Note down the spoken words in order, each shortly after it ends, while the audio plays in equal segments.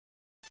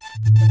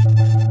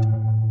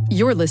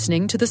You're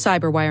listening to the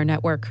Cyberwire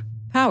Network,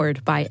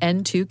 powered by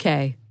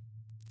N2K.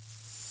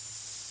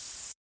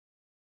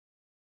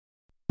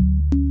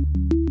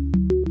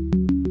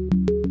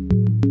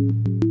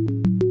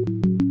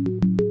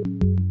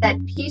 That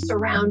piece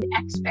around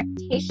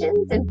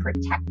expectations and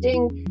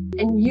protecting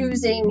and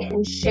using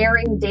and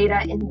sharing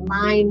data in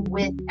line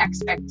with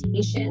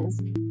expectations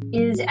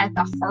is at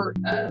the heart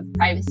of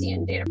privacy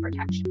and data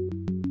protection.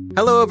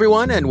 Hello,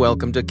 everyone, and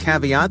welcome to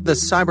Caveat, the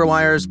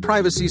CyberWire's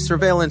privacy,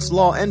 surveillance,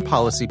 law, and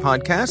policy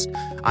podcast.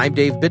 I'm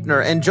Dave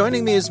Bittner, and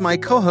joining me is my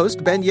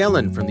co-host, Ben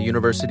Yelin from the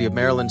University of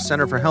Maryland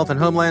Center for Health and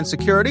Homeland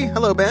Security.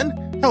 Hello, Ben.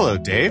 Hello,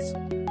 Dave.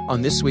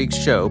 On this week's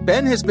show,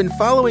 Ben has been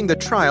following the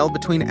trial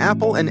between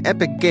Apple and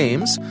Epic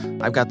Games.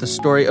 I've got the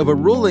story of a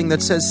ruling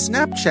that says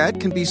Snapchat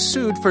can be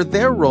sued for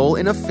their role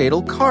in a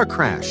fatal car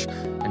crash.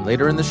 And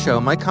later in the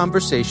show, my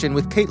conversation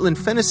with Caitlin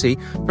Fennessy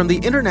from the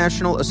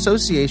International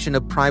Association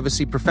of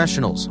Privacy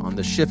Professionals on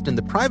the shift in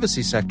the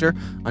privacy sector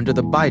under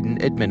the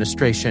Biden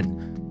administration.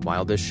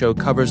 While this show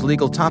covers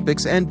legal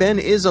topics and Ben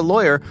is a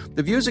lawyer,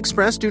 the views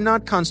expressed do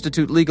not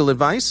constitute legal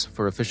advice.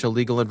 For official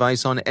legal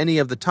advice on any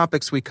of the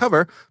topics we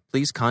cover,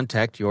 please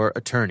contact your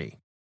attorney.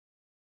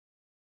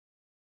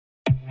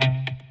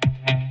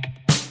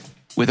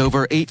 With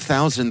over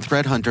 8,000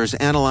 threat hunters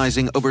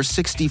analyzing over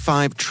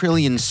 65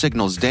 trillion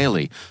signals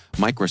daily,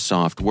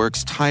 Microsoft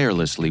works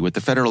tirelessly with the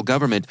federal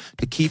government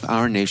to keep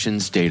our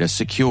nation's data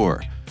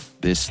secure.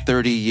 This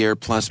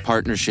 30-year-plus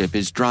partnership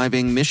is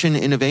driving mission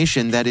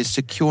innovation that is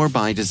secure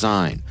by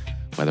design.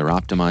 Whether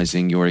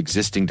optimizing your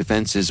existing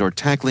defenses or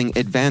tackling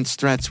advanced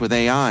threats with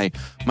AI,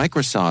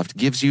 Microsoft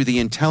gives you the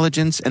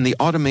intelligence and the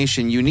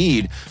automation you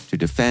need to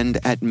defend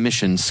at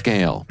mission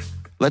scale.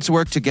 Let's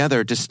work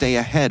together to stay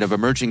ahead of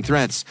emerging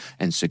threats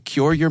and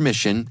secure your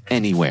mission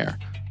anywhere.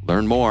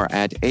 Learn more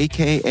at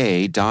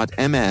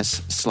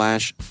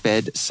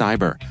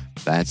aka.ms/fedcyber.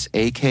 That's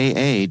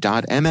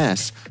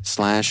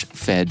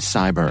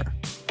aka.ms/fedcyber.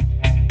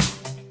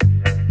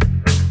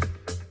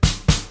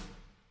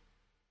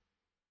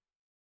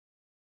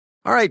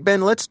 All right,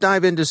 Ben, let's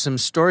dive into some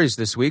stories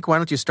this week. Why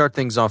don't you start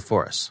things off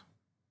for us?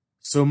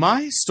 So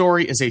my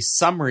story is a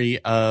summary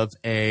of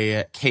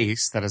a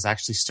case that is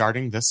actually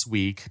starting this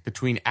week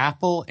between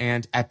Apple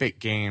and Epic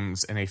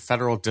Games in a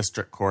federal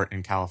district court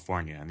in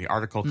California. And the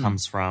article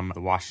comes from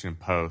the Washington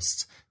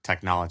Post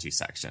technology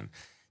section.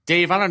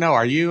 Dave, I don't know,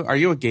 are you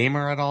a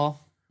gamer at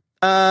all?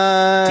 Do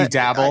you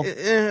dabble?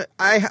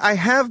 I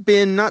have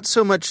been, not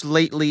so much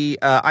lately.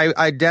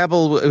 I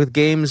dabble with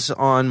games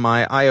on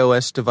my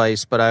iOS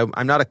device, but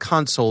I'm not a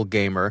console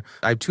gamer.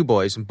 I have two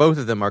boys, and both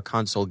of them are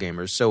console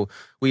gamers. So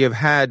we have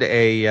had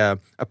a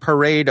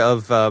parade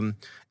of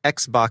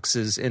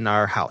Xboxes in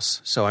our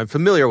house, so I'm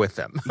familiar with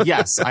them.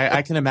 Yes,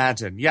 I can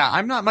imagine. Yeah,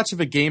 I'm not much of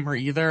a gamer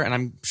either, and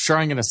I'm sure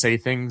I'm going to say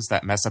things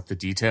that mess up the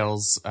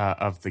details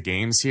of the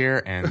games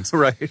here. And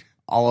right.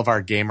 All of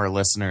our gamer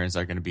listeners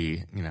are going to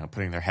be,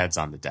 putting their heads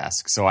on the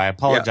desk. So I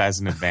apologize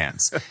in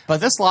advance.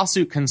 But this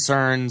lawsuit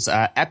concerns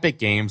Epic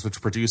Games,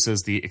 which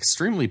produces the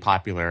extremely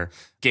popular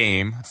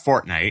game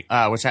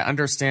Fortnite, which I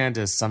understand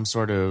is some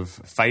sort of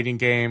fighting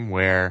game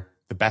where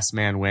the best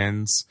man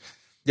wins.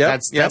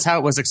 That's how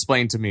it was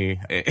explained to me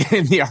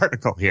in the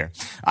article here.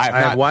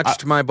 I've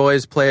watched my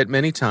boys play it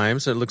many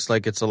times. It looks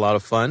like it's a lot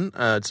of fun.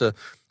 It's a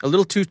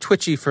little too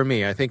twitchy for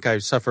me. I think I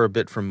suffer a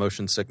bit from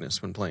motion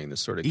sickness when playing this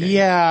sort of game.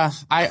 Yeah,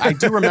 I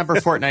do remember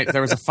Fortnite.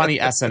 There was a funny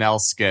SNL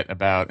skit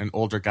about an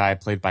older guy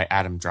played by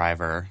Adam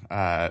Driver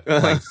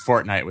playing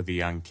Fortnite with a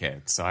young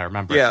kid. So I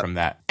remember it from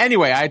that.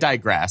 Anyway, I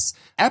digress.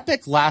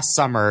 Epic last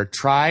summer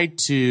tried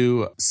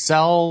to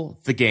sell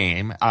the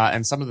game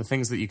and some of the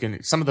things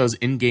that some of those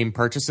in-game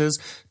purchases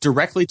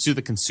directly to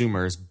the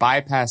consumers,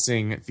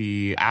 bypassing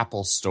the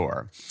Apple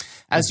Store.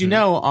 As you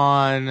know,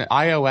 on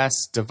iOS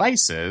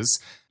devices,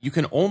 you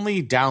can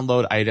only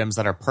download items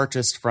that are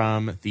purchased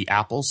from the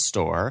Apple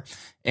Store,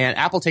 and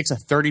Apple takes a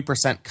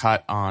 30%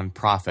 cut on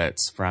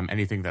profits from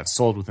anything that's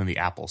sold within the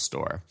Apple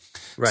Store.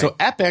 Right. So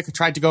Epic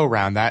tried to go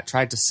around that,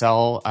 tried to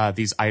sell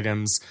these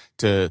items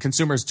to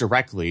consumers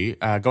directly,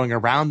 going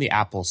around the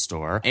Apple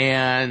Store.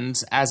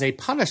 And as a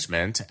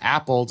punishment,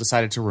 Apple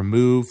decided to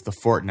remove the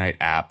Fortnite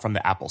app from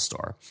the Apple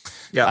Store.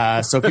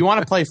 So if you want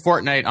to play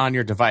Fortnite on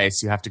your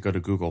device, you have to go to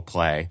Google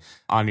Play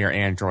on your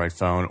Android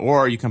phone,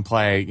 or you can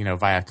play,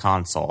 via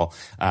console.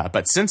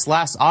 But since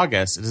last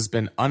August, it has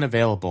been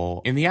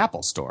unavailable in the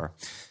Apple Store.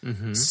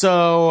 Mm-hmm.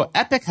 So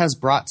Epic has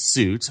brought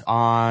suit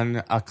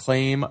on a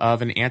claim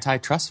of an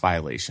antitrust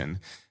violation.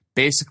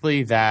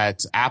 Basically, that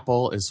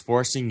Apple is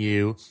forcing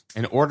you,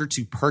 in order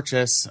to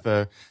purchase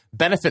the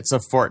benefits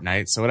of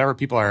Fortnite, so whatever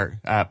people are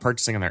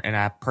purchasing in their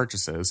in-app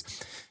purchases,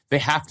 they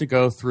have to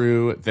go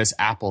through this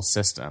Apple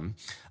system,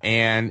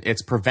 and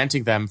it's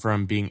preventing them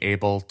from being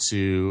able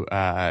to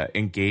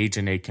engage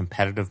in a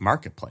competitive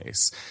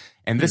marketplace.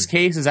 And this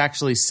case is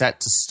actually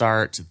set to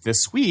start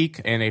this week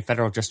in a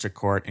federal district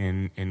court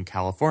in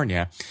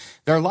California.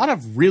 There are a lot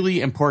of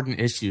really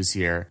important issues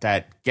here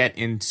that get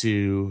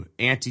into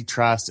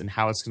antitrust and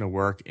how it's going to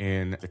work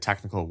in the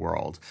technical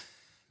world.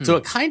 So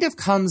it kind of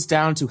comes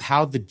down to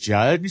how the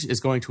judge is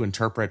going to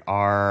interpret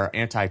our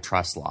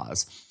antitrust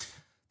laws.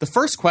 The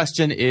first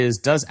question is,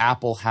 does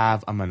Apple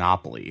have a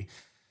monopoly?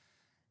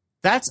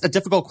 That's a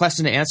difficult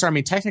question to answer. I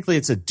mean, technically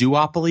it's a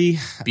duopoly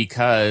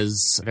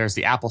because there's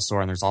the Apple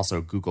Store and there's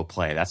also Google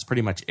Play. That's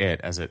pretty much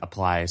it as it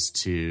applies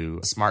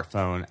to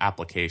smartphone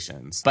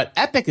applications. But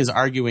Epic is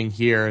arguing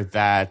here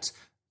that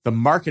the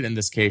market in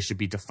this case should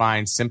be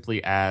defined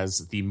simply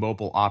as the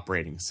mobile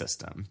operating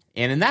system.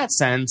 And in that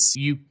sense,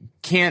 you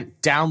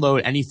can't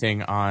download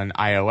anything on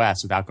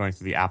iOS without going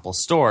through the Apple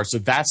Store. So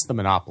that's the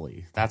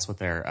monopoly. That's what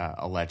they're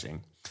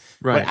alleging.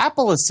 Right. What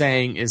Apple is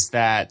saying is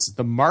that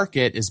the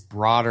market is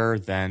broader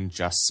than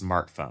just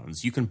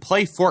smartphones. You can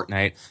play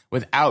Fortnite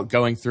without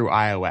going through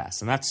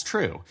iOS, and that's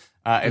true.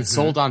 It's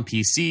sold on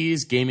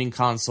PCs, gaming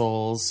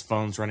consoles,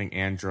 phones running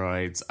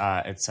Androids,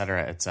 et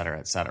cetera, et cetera,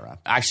 et cetera.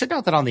 I should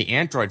note that on the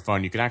Android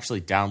phone, you can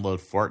actually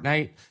download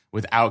Fortnite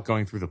without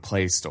going through the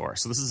Play Store.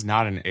 So this is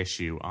not an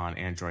issue on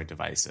Android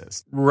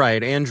devices.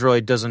 Right.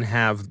 Android doesn't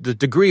have the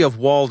degree of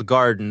walled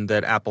garden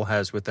that Apple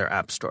has with their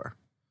App Store.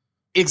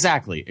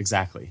 Exactly.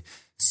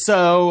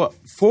 So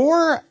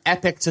for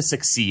Epic to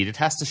succeed, it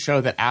has to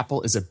show that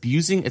Apple is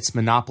abusing its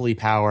monopoly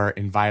power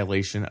in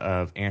violation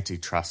of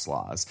antitrust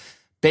laws.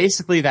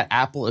 Basically, that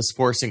Apple is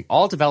forcing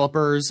all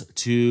developers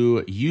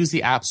to use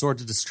the App Store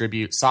to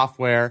distribute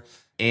software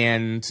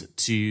and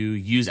to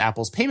use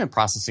Apple's payment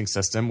processing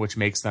system, which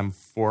makes them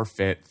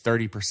forfeit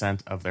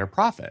 30% of their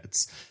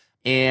profits.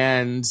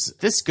 And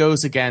this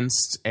goes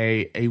against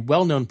a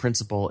well-known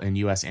principle in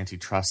U.S.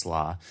 antitrust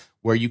law,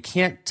 where you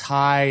can't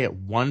tie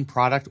one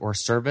product or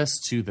service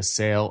to the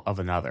sale of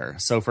another.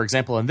 So, for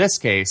example, in this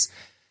case,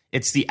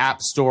 it's the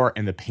App Store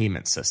and the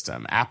payment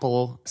system.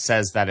 Apple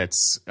says that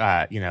it's,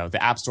 the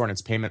App Store and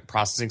its payment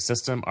processing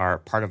system are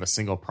part of a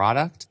single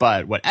product.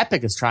 But what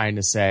Epic is trying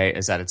to say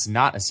is that it's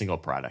not a single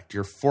product.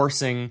 You're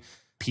forcing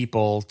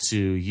people to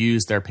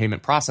use their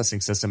payment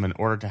processing system in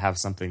order to have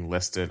something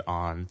listed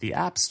on the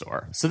App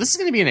Store. So this is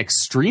going to be an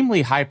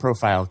extremely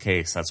high-profile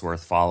case that's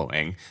worth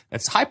following.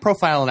 It's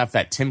high-profile enough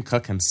that Tim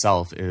Cook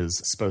himself is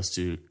supposed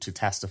to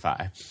testify.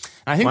 And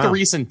I think the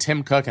reason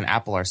Tim Cook and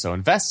Apple are so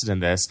invested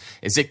in this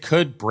is it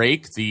could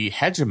break the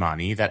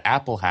hegemony that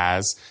Apple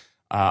has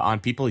on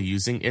people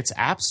using its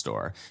App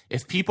Store.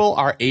 If people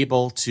are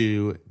able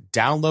to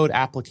download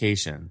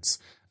applications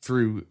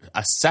through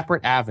a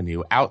separate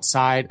avenue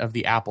outside of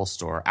the Apple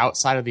Store,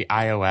 outside of the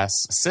iOS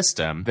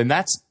system, then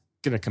that's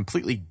going to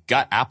completely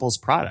gut Apple's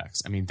products.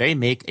 I mean, they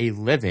make a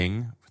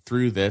living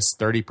through this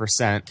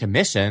 30%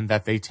 commission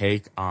that they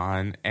take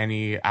on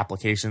any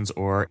applications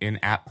or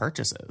in-app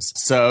purchases.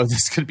 So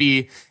this could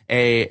be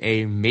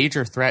a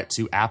major threat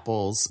to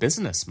Apple's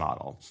business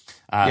model.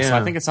 So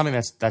I think it's something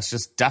that's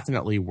just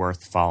definitely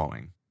worth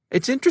following.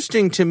 It's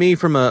interesting to me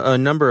from a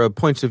number of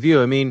points of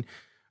view. I mean,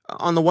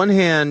 on the one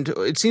hand,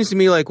 it seems to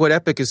me like what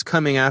Epic is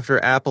coming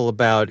after Apple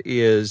about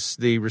is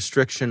the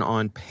restriction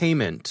on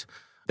payment,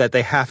 that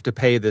they have to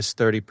pay this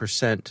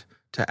 30%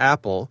 to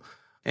Apple.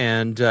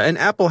 And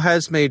Apple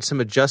has made some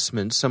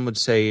adjustments. Some would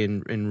say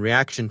in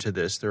reaction to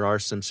this, there are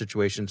some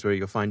situations where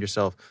you'll find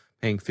yourself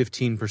paying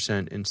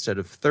 15% instead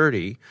of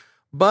 30%.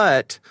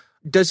 But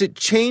does it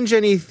change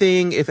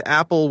anything if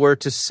Apple were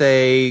to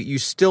say you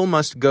still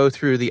must go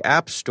through the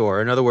App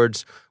Store? In other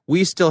words,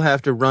 we still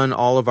have to run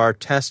all of our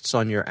tests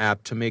on your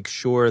app to make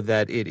sure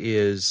that it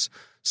is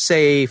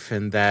safe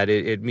and that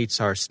it meets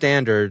our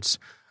standards.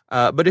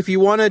 But if you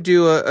want to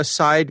do a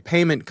side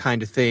payment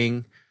kind of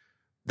thing,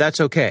 that's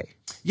okay.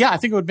 Yeah, I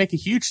think it would make a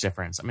huge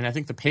difference. I mean, I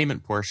think the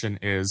payment portion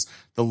is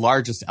the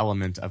largest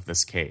element of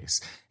this case.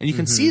 And you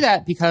can see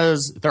that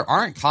because there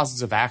aren't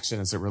causes of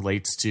action as it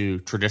relates to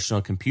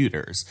traditional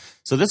computers.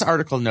 So this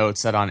article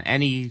notes that on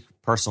any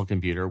personal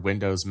computer,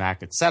 Windows,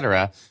 Mac,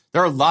 etc.,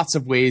 there are lots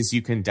of ways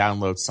you can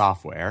download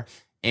software.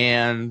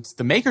 And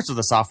the makers of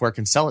the software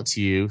can sell it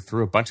to you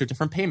through a bunch of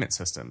different payment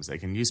systems. They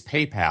can use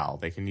PayPal,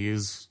 they can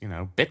use,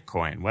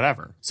 Bitcoin,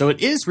 whatever. So it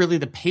is really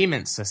the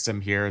payment system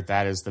here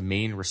that is the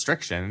main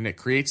restriction. And it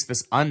creates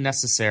this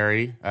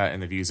unnecessary, in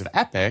the views of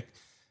Epic,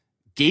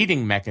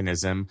 gating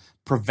mechanism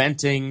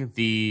preventing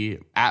the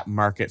app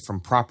market from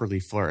properly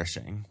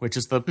flourishing, which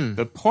is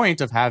the point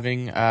of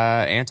having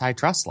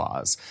antitrust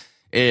laws.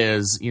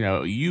 Is,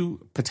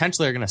 you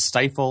potentially are going to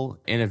stifle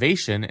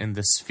innovation in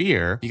this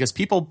sphere because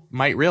people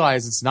might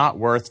realize it's not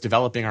worth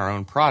developing our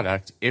own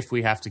product if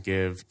we have to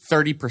give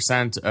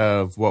 30%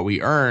 of what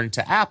we earn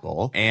to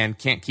Apple and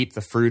can't keep the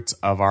fruits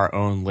of our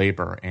own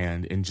labor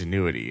and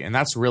ingenuity. And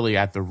that's really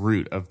at the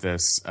root of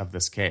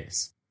this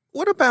case.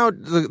 What about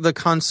the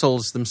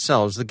consoles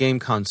themselves, the game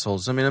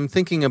consoles? I mean, I'm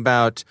thinking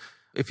about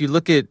if you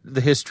look at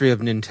the history of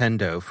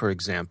Nintendo, for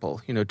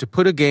example, to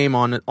put a game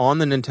on the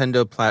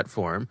Nintendo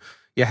platform,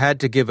 you had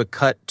to give a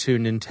cut to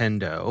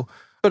Nintendo.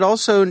 But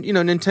also,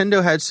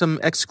 Nintendo had some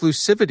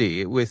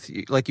exclusivity with,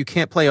 like, you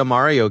can't play a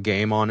Mario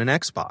game on an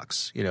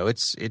Xbox.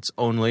 It's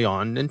only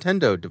on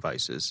Nintendo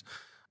devices.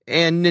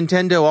 And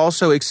Nintendo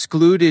also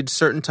excluded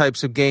certain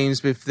types of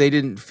games if they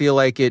didn't feel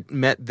like it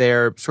met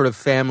their sort of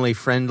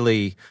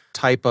family-friendly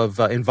type of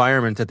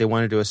environment that they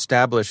wanted to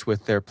establish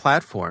with their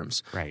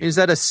platforms. Right. Is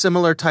that a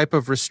similar type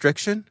of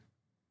restriction?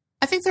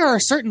 I think there are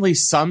certainly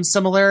some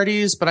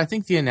similarities, but I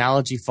think the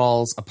analogy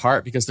falls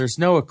apart because there's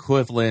no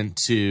equivalent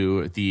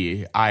to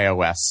the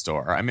iOS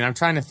store. I mean, I'm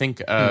trying to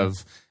think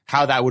of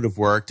how that would have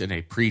worked in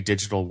a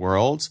pre-digital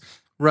world.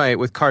 Right,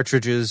 with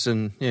cartridges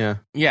and, yeah.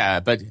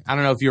 Yeah, but I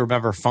don't know if you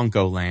remember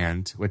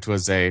Funkoland, which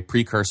was a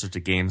precursor to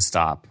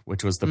GameStop,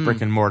 which was the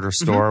brick-and-mortar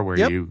store where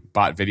you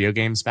bought video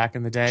games back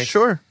in the day.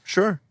 Sure.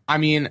 I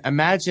mean,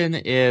 imagine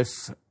if,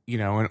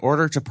 in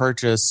order to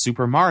purchase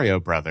Super Mario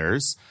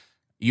Brothers,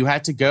 you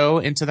had to go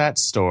into that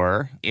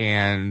store,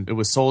 and it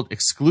was sold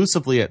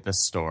exclusively at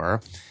this store,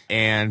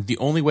 and the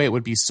only way it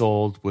would be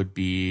sold would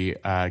be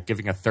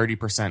giving a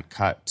 30%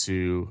 cut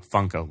to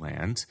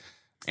Funkoland.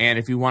 And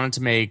if you wanted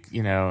to make,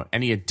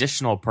 any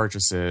additional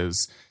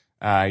purchases,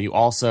 you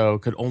also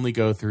could only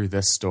go through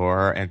this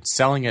store, and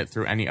selling it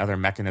through any other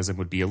mechanism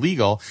would be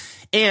illegal.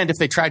 And if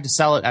they tried to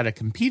sell it at a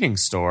competing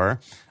store,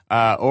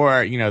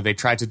 or they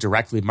tried to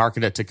directly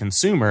market it to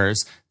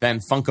consumers, then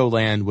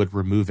Funkoland would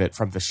remove it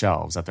from the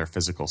shelves at their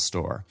physical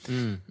store.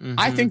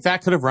 I think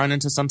that could have run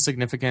into some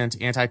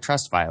significant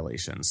antitrust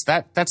violations.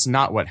 That's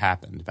not what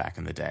happened back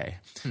in the day.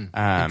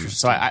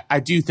 So I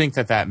do think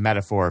that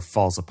metaphor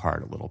falls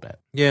apart a little bit.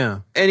 Yeah.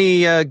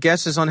 Any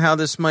guesses on how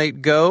this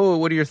might go?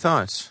 What are your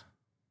thoughts?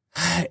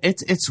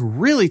 It's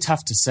really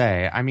tough to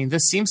say. I mean,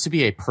 this seems to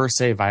be a per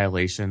se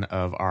violation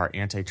of our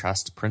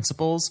antitrust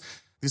principles.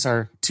 These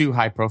are two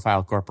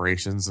high-profile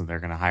corporations, and they're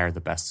going to hire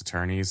the best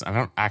attorneys. I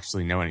don't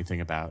actually know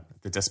anything about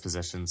the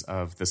dispositions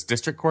of this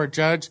district court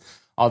judge,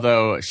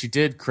 although she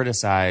did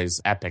criticize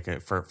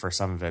Epic for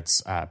some of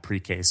its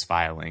pre-case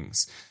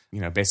filings,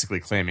 basically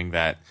claiming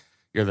that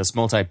you're this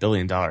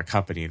multi-billion-dollar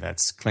company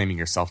that's claiming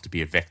yourself to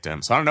be a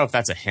victim. So I don't know if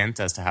that's a hint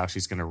as to how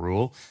she's going to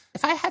rule.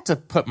 If I had to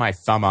put my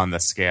thumb on the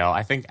scale,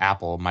 I think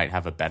Apple might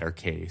have a better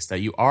case,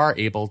 that you are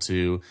able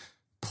to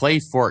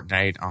play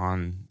Fortnite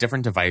on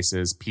different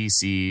devices,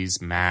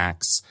 PCs,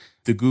 Macs,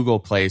 the Google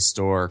Play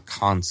Store,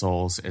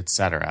 consoles,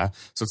 etc.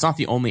 So it's not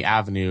the only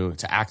avenue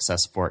to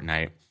access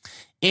Fortnite.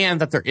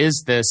 And that there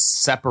is this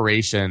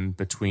separation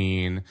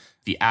between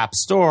the App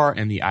Store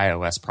and the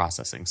iOS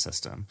processing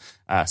system.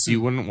 So you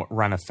wouldn't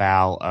run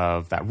afoul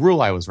of that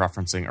rule I was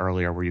referencing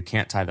earlier, where you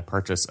can't tie the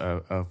purchase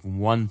of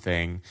one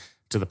thing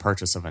to the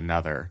purchase of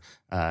another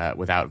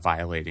without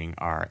violating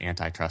our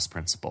antitrust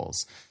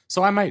principles.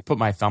 So I might put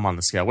my thumb on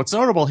the scale. What's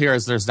notable here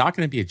is there's not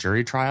going to be a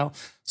jury trial.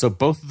 So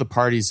both of the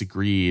parties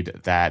agreed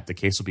that the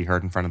case will be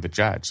heard in front of the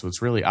judge. So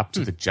it's really up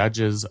to the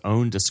judge's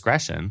own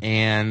discretion.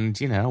 And,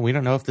 we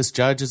don't know if this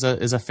judge is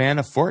a fan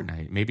of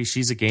Fortnite. Maybe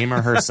she's a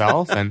gamer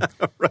herself and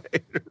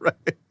Right.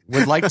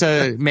 would like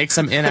to make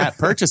some in-app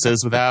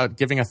purchases without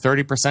giving a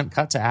 30%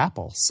 cut to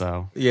Apple.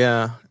 So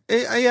Yeah.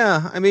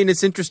 I mean,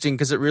 it's interesting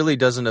because it really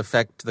doesn't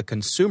affect the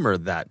consumer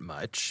that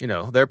much.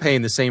 They're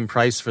paying the same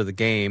price for the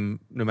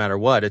game no matter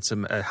what. It's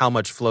how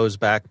much flows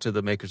back to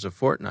the makers of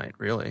Fortnite,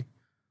 really.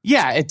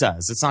 Yeah, it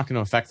does. It's not going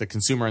to affect the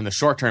consumer in the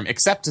short term,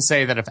 except to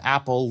say that if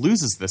Apple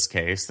loses this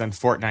case, then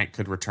Fortnite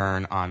could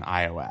return on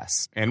iOS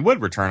and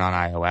would return on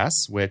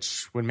iOS,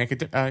 which would make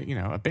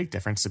a big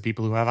difference to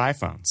people who have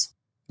iPhones.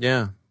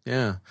 Yeah.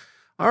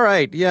 All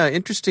right. Yeah.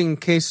 Interesting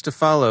case to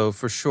follow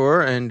for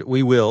sure. And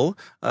we will.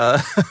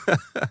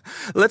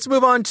 Let's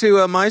move on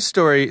to my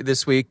story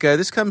this week.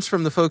 This comes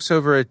from the folks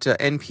over at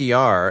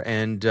NPR,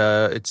 and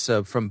it's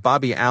from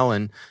Bobby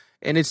Allen.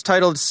 And it's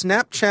titled,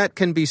 Snapchat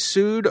Can Be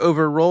Sued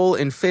Over Role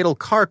in Fatal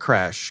Car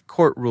Crash,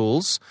 Court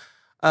Rules.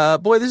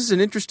 Boy, this is an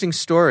interesting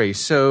story.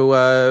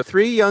 So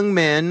 3 young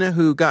men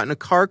who got in a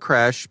car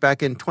crash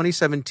back in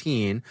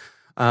 2017.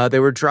 They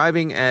were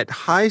driving at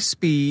high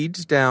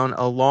speeds down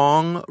a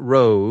long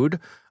road,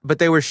 but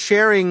they were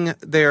sharing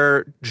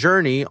their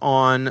journey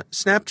on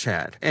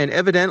Snapchat. And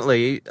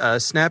evidently,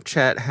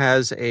 Snapchat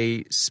has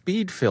a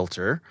speed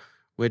filter,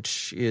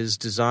 which is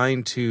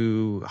designed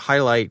to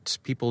highlight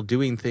people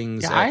doing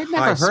things at high speed. I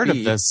had never heard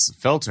of this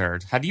filter.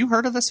 Have you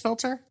heard of this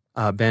filter?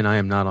 Ben, I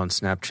am not on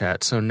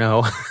Snapchat, so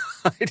no.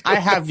 I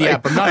have,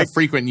 but I'm not a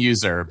frequent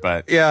user.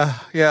 But Yeah,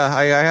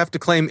 I have to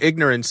claim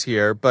ignorance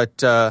here,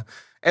 but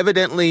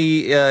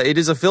evidently, it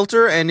is a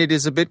filter, and it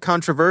is a bit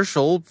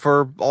controversial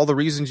for all the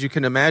reasons you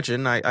can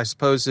imagine. I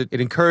suppose it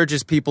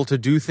encourages people to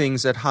do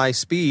things at high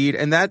speed,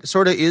 and that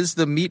sort of is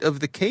the meat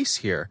of the case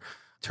here.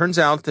 Turns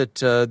out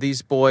that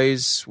these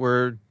boys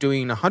were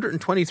doing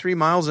 123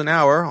 miles an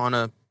hour on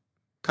a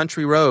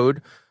country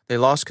road. They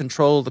lost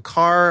control of the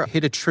car,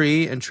 hit a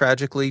tree, and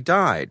tragically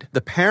died.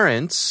 The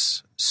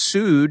parents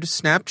sued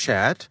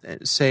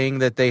Snapchat, saying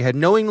that they had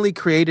knowingly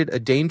created a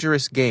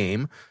dangerous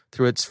game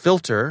through its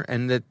filter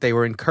and that they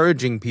were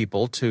encouraging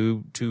people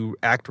to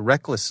act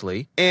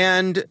recklessly,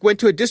 and went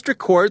to a district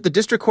court. The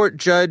district court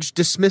judge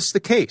dismissed the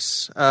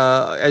case,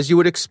 as you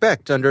would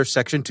expect under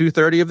Section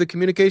 230 of the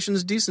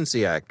Communications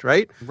Decency Act,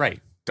 right? Right.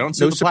 Don't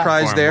sue no the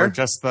surprise platform.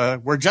 there.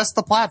 We're just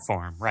the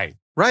platform, right?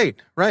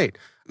 Right.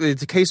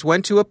 The case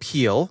went to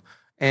appeal,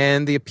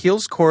 And the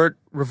appeals court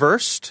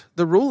reversed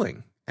the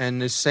ruling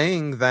and is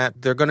saying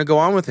that they're going to go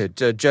on with it.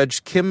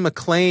 Judge Kim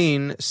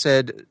McLean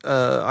said,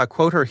 I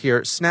quote her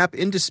here, Snap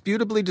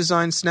indisputably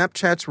designed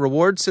Snapchat's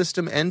reward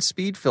system and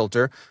speed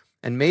filter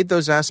and made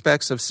those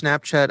aspects of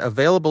Snapchat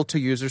available to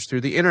users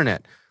through the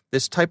internet.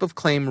 This type of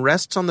claim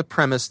rests on the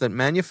premise that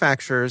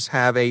manufacturers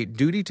have a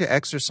duty to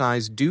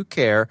exercise due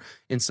care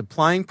in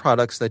supplying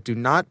products that do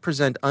not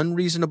present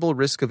unreasonable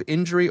risk of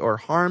injury or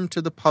harm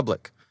to the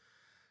public.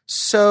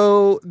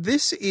 So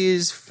this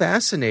is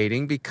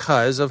fascinating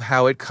because of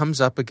how it comes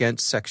up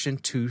against Section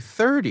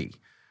 230.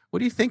 What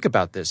do you think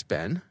about this,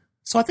 Ben?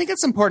 So I think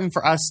it's important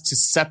for us to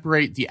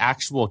separate the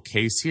actual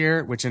case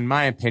here, which in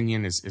my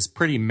opinion is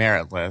pretty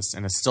meritless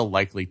and is still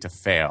likely to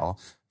fail,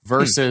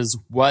 versus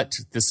what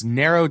this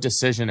narrow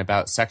decision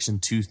about Section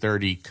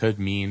 230 could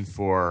mean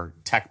for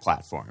tech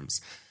platforms.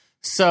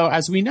 So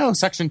as we know,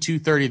 Section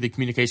 230 of the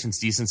Communications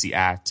Decency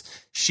Act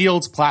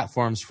shields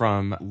platforms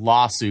from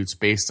lawsuits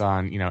based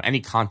on,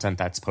 any content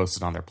that's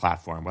posted on their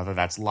platform, whether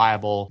that's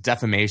libel,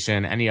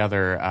 defamation, any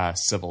other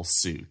civil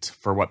suit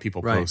for what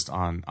people post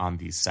on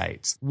these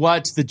sites.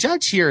 What the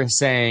judge here is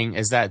saying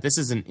is that this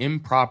is an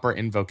improper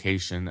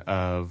invocation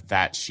of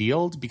that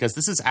shield because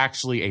this is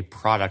actually a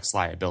products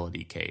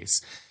liability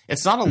case.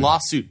 It's not a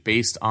lawsuit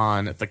based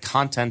on the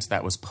content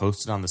that was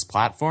posted on this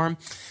platform.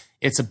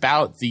 It's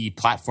about the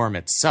platform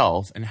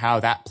itself and how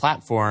that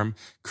platform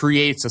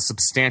creates a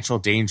substantial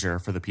danger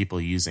for the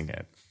people using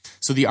it.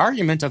 So the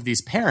argument of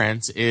these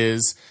parents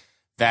is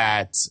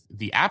that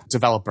the app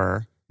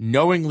developer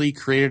knowingly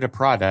created a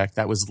product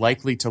that was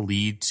likely to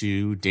lead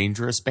to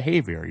dangerous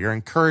behavior. You're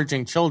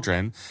encouraging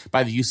children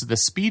by the use of the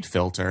speed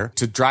filter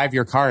to drive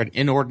your car at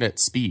inordinate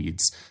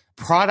speeds.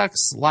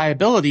 Products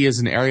liability is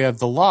an area of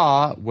the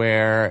law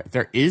where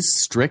there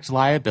is strict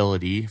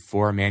liability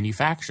for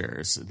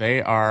manufacturers.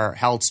 They are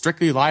held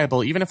strictly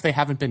liable, even if they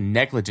haven't been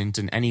negligent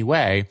in any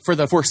way, for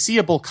the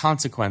foreseeable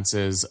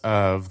consequences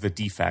of the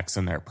defects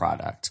in their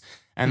product.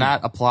 And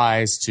that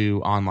applies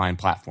to online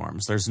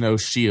platforms. There's no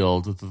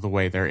shield the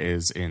way there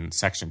is in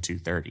Section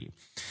 230.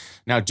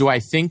 Now, do I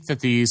think that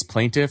these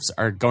plaintiffs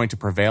are going to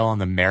prevail on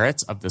the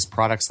merits of this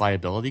products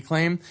liability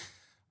claim?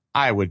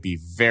 I would be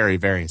very,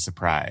 very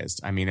surprised.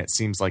 I mean, it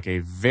seems like a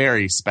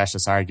very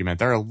specious argument.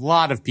 There are a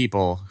lot of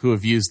people who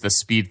have used the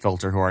speed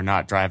filter who are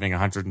not driving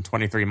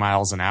 123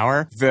 miles an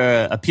hour.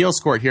 The appeals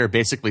court here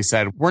basically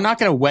said, we're not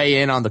going to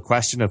weigh in on the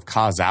question of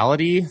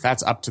causality.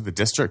 That's up to the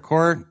district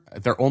court.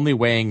 They're only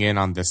weighing in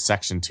on this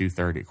Section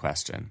 230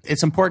 question.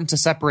 It's important to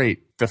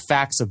separate the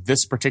facts of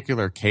this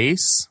particular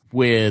case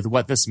with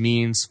what this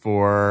means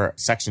for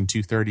Section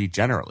 230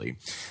 generally.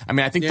 I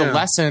mean, I think the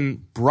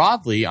lesson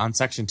broadly on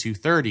Section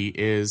 230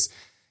 is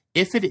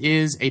if it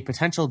is a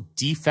potential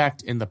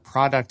defect in the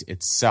product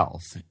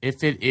itself,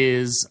 if it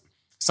is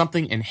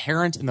something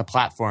inherent in the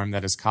platform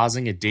that is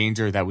causing a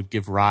danger that would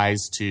give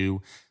rise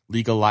to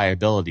legal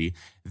liability,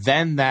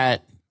 then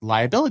that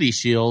liability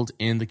shield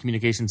in the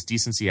Communications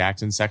Decency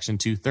Act in Section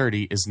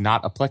 230 is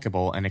not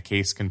applicable and a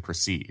case can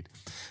proceed.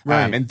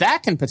 Right. And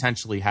that can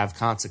potentially have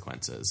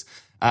consequences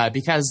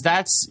because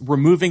that's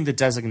removing the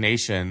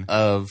designation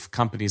of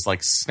companies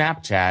like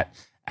Snapchat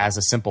as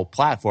a simple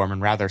platform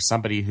and rather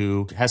somebody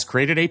who has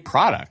created a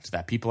product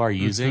that people are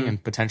using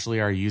and potentially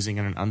are using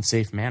in an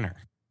unsafe manner.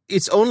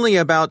 It's only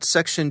about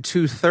Section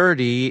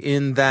 230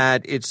 in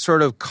that it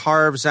sort of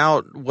carves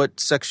out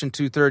what Section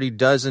 230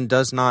 does and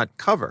does not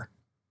cover.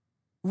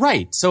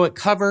 Right. So it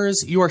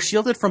covers, you are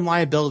shielded from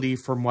liability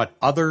from what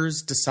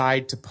others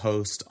decide to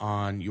post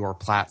on your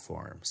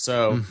platform.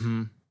 So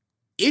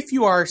if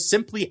you are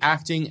simply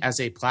acting as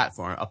a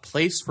platform, a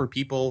place for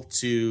people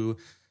to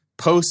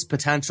post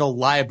potential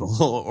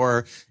libel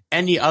or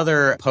any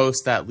other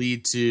posts that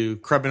lead to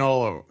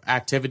criminal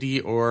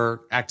activity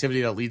or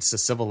activity that leads to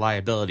civil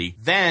liability,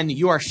 then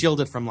you are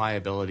shielded from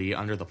liability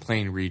under the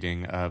plain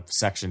reading of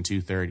Section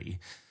 230.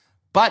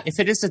 But if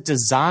it is a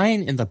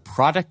design in the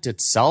product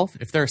itself,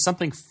 if there is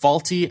something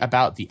faulty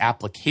about the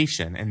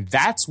application, and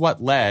that's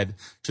what led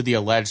to the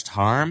alleged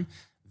harm,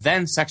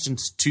 then Section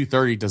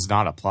 230 does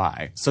not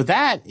apply. So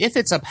that, if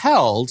it's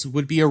upheld,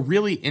 would be a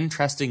really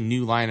interesting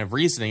new line of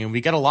reasoning. And we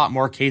get a lot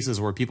more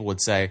cases where people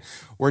would say,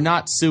 we're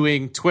not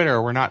suing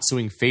Twitter, we're not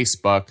suing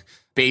Facebook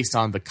based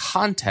on the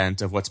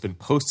content of what's been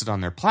posted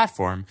on their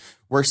platform.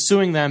 We're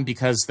suing them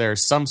because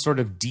there's some sort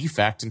of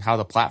defect in how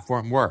the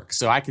platform works.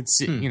 So I could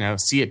see,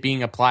 see it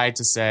being applied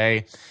to,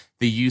 say,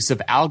 the use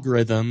of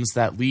algorithms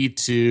that lead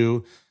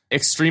to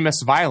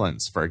extremist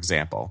violence, for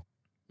example.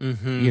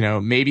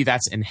 Maybe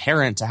that's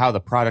inherent to how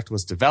the product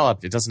was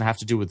developed. It doesn't have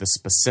to do with the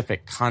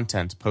specific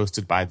content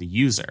posted by the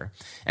user.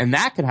 And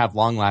that could have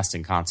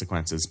long-lasting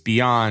consequences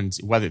beyond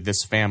whether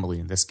this family,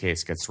 in this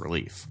case, gets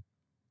relief.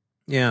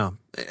 Yeah.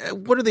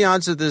 What are the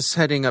odds of this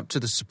heading up to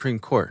the Supreme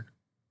Court?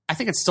 I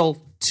think it's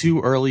still too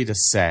early to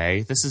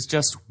say. This is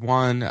just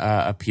one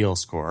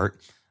appeals court.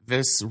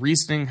 This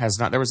reasoning has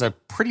not, there was a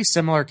pretty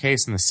similar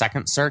case in the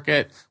Second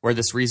Circuit where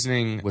this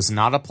reasoning was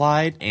not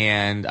applied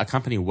and a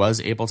company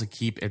was able to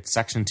keep its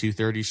Section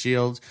 230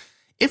 shield.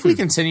 If we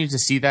continue to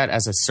see that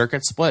as a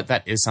circuit split,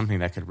 that is something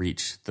that could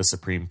reach the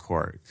Supreme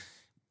Court.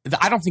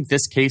 I don't think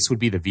this case would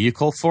be the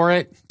vehicle for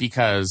it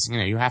because,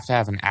 you have to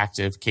have an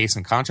active case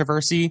in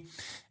controversy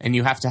and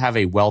you have to have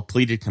a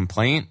well-pleaded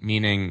complaint,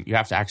 meaning you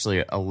have to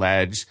actually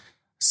allege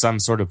some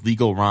sort of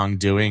legal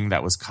wrongdoing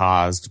that was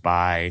caused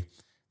by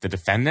the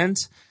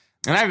defendant.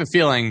 And I have a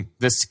feeling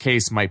this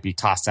case might be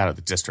tossed out at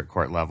the district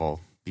court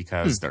level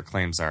because their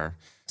claims are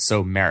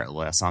so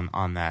meritless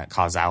on that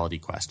causality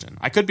question.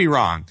 I could be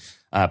wrong,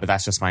 but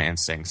that's just my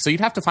instinct. So you'd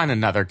have to find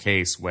another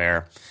case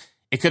where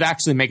it could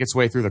actually make its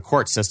way through the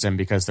court system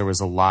because there was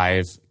a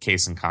live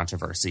case in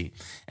controversy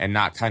and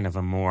not kind of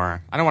a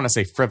more, I don't want to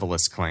say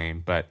frivolous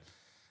claim, but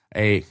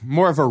a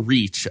more of a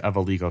reach of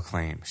a legal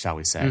claim, shall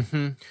we say.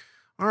 Mm-hmm.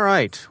 All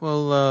right.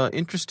 Well,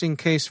 interesting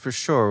case for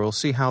sure. We'll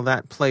see how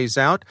that plays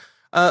out.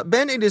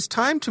 Ben, it is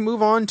time to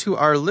move on to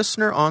our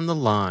listener on the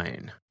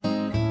line.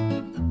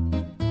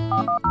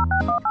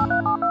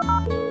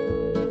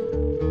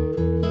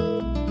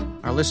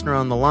 Our listener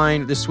on the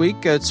line this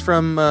week, it's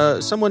from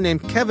someone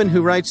named Kevin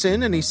who writes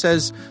in and he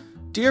says,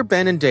 Dear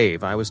Ben and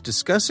Dave, I was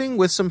discussing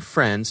with some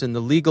friends in the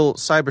legal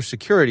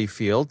cybersecurity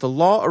field the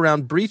law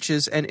around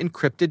breaches and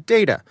encrypted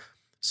data.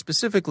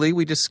 Specifically,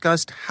 we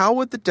discussed how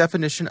would the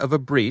definition of a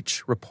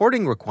breach,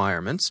 reporting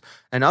requirements,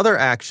 and other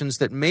actions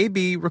that may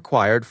be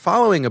required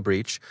following a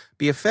breach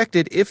be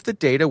affected if the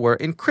data were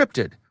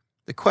encrypted.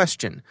 The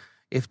question,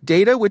 if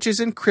data which is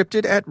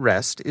encrypted at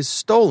rest is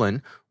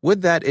stolen,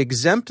 would that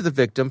exempt the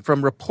victim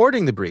from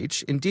reporting the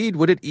breach? Indeed,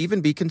 would it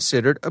even be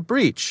considered a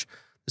breach?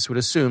 This would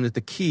assume that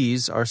the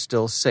keys are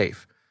still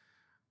safe.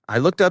 I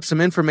looked up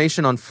some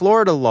information on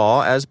Florida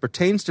law as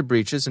pertains to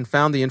breaches and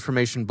found the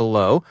information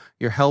below.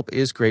 Your help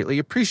is greatly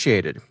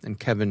appreciated. And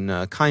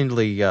Kevin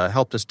kindly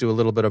helped us do a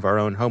little bit of our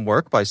own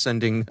homework by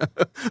sending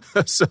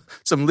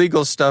some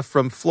legal stuff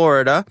from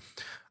Florida.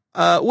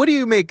 What do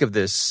you make of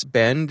this,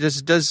 Ben?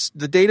 Does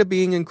the data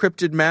being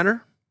encrypted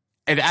matter?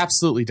 It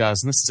absolutely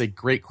does. And this is a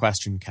great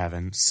question,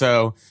 Kevin.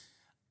 So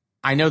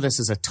I know this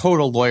is a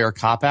total lawyer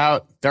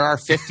cop-out. There are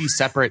 50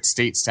 separate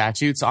state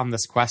statutes on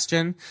this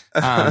question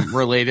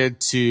related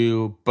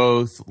to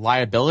both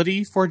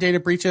liability for data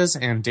breaches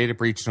and data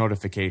breach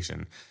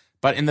notification.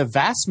 But in the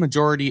vast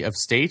majority of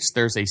states,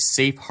 there's a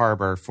safe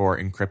harbor for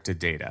encrypted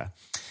data.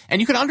 And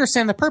you can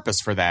understand the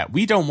purpose for that.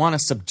 We don't want to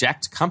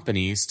subject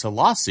companies to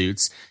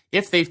lawsuits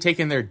if they've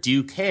taken their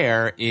due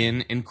care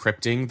in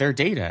encrypting their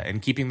data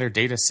and keeping their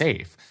data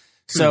safe.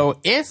 So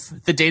if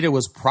the data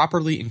was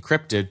properly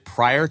encrypted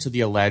prior to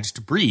the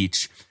alleged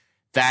breach,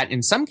 that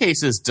in some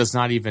cases does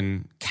not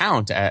even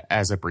count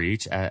as a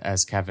breach,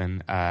 as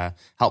Kevin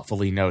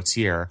helpfully notes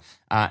here.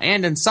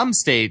 And in some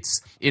states,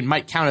 it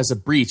might count as a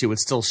breach. It would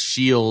still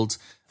shield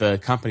the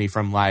company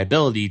from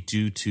liability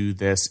due to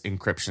this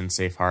encryption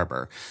safe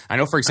harbor. I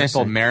know, for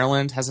example,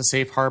 Maryland has a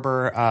safe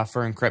harbor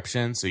for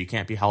encryption, so you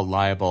can't be held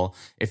liable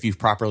if you've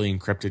properly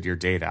encrypted your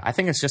data. I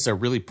think it's just a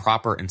really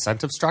proper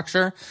incentive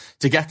structure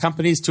to get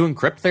companies to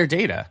encrypt their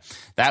data.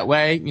 That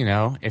way,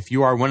 if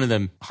you are one of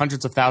the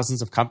hundreds of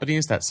thousands of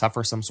companies that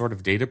suffer some sort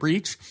of data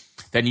breach,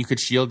 then you could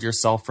shield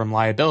yourself from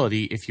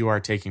liability if you are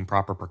taking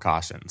proper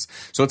precautions.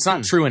 So it's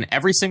not true in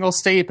every single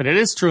state, but it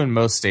is true in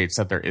most states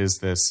that there is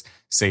this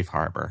safe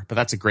harbor. But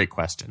that's a great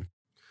question.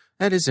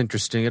 That is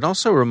interesting. It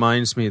also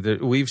reminds me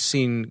that we've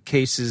seen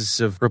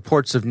cases of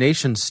reports of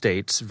nation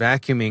states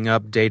vacuuming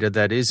up data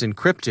that is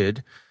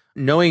encrypted,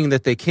 knowing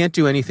that they can't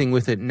do anything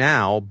with it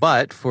now.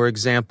 But, for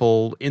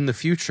example, in the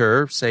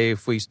future, say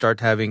if we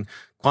start having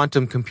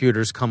quantum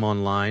computers come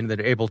online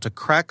that are able to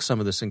crack some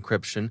of this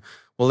encryption,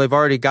 well, they've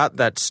already got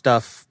that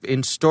stuff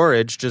in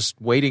storage just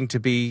waiting to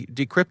be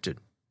decrypted.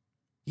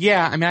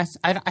 Yeah, I mean,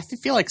 I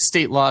feel like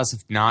state laws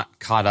have not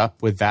caught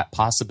up with that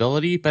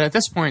possibility, but at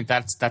this point,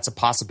 that's a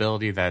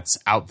possibility that's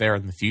out there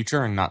in the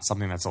future and not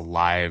something that's a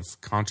live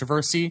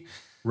controversy.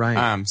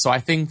 Right. So I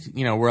think,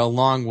 we're a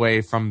long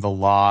way from the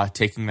law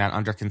taking that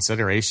under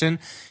consideration.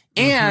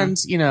 And,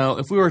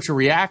 if we were to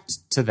react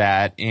to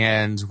that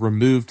and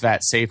removed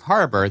that safe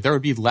harbor, there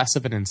would be less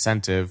of an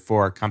incentive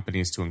for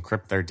companies to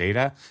encrypt their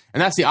data. And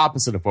that's the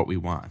opposite of what we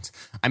want.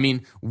 I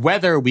mean,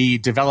 whether we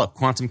develop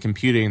quantum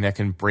computing that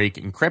can break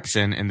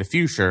encryption in the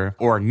future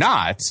or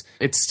not,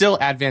 it's still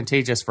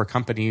advantageous for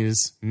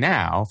companies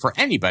now, for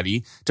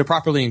anybody, to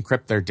properly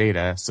encrypt their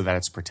data so that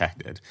it's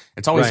protected.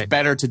 It's always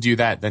better to do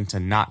that than to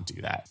not do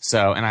that.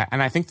 So, and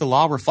I think the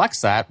law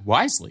reflects that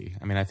wisely.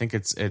 I mean, I think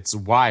it's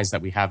wise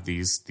that we have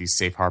these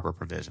safe harbor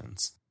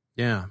provisions.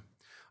 Yeah.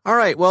 All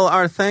right. Well,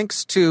 our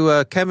thanks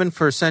to Kevin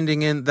for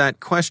sending in that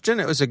question.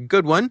 It was a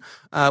good one.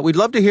 We'd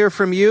love to hear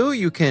from you.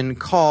 You can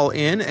call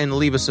in and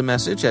leave us a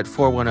message at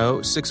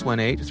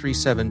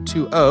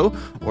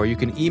 410-618-3720, or you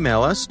can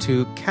email us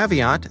to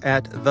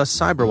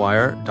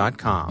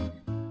caveat@thecyberwire.com.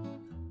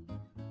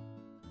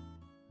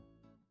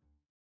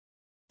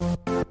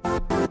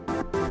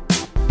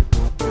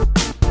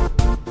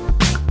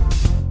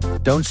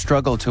 Don't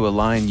struggle to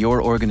align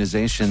your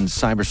organization's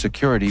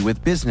cybersecurity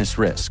with business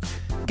risk.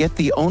 Get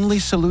the only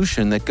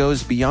solution that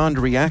goes beyond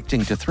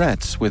reacting to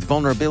threats with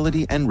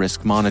vulnerability and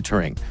risk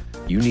monitoring.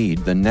 You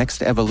need the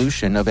next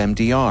evolution of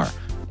MDR.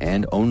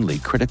 and only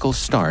Critical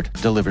Start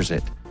delivers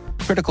it.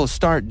 Critical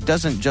Start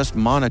doesn't just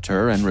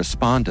monitor and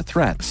respond to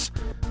threats.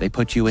 They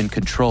put you in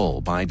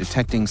control by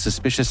detecting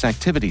suspicious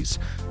activities,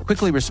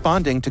 quickly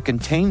responding to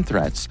contain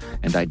threats,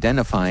 and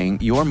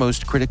identifying your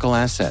most critical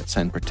assets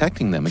and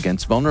protecting them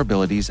against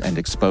vulnerabilities and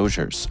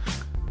exposures.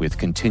 With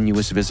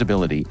continuous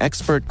visibility,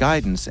 expert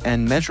guidance,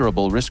 and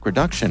measurable risk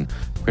reduction,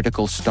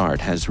 Critical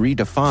Start has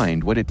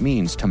redefined what it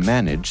means to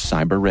manage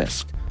cyber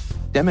risk.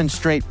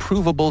 Demonstrate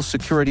provable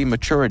security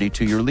maturity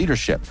to your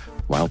leadership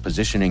while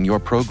positioning your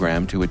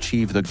program to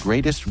achieve the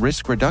greatest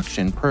risk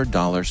reduction per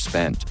dollar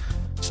spent.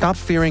 Stop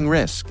fearing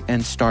risk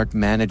and start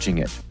managing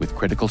it with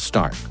Critical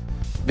Start.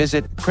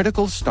 Visit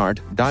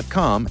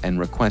criticalstart.com and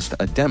request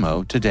a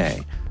demo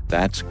today.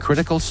 That's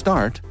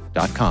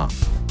criticalstart.com.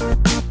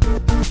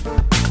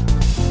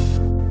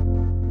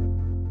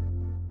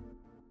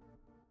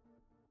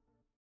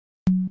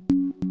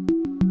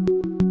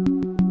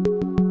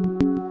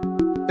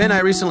 Ben,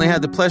 I recently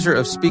had the pleasure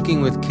of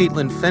speaking with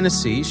Caitlin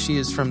Fennessy. She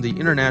is from the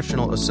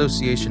International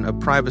Association of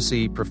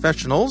Privacy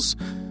Professionals,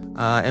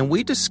 and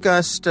we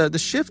discussed the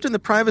shift in the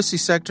privacy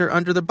sector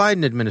under the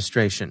Biden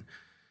administration.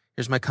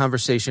 Here's my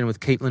conversation with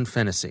Caitlin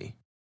Fennessy.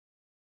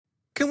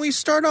 Can we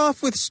start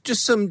off with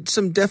just some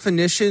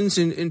definitions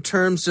in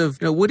terms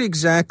of what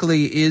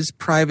exactly is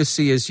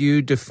privacy as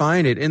you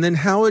define it, and then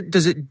how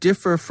does it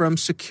differ from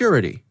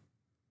security?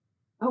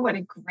 Oh, what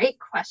a great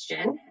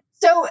question.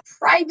 So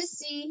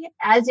privacy,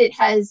 as it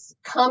has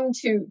come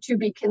to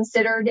be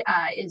considered,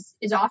 is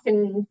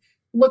often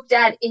looked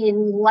at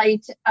in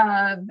light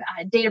of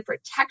data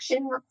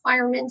protection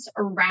requirements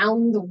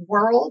around the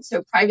world.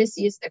 So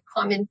privacy is the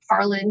common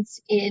parlance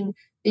in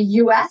the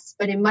US,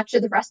 but in much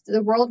of the rest of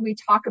the world, we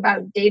talk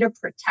about data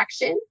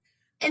protection.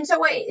 And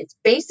so it's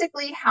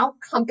basically how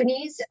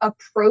companies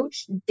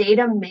approach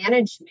data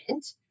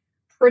management,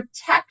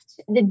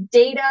 protect the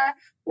data,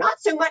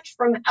 not so much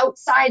from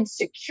outside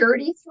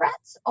security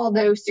threats,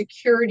 although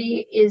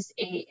security is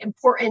an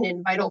important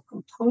and vital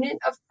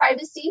component of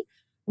privacy,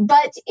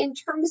 but in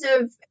terms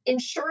of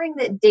ensuring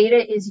that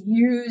data is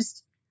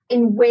used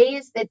in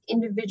ways that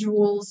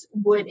individuals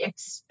would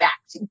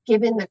expect,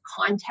 given the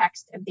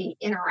context of the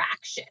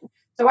interaction.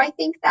 So I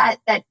think that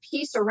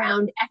piece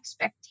around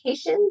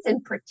expectations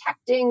and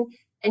protecting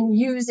and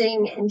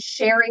using and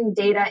sharing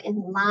data in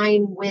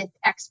line with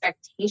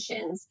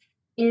expectations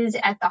is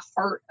at the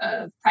heart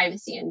of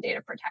privacy and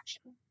data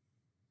protection.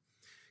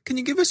 Can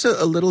you give us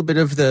a little bit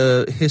of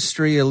the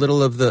history, a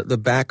little of the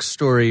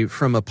backstory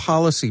from a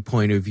policy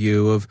point of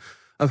view of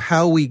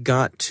how we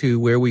got to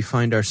where we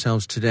find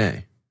ourselves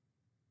today?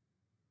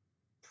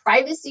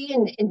 Privacy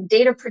and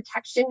data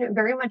protection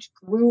very much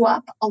grew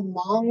up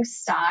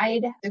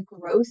alongside the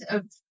growth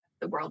of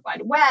the World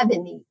Wide Web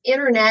and the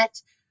internet.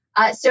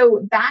 So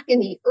back in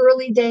the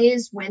early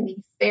days when the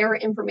Fair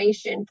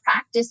Information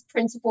Practice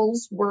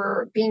principles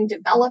were being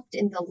developed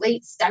in the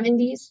late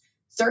 70s,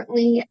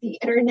 certainly the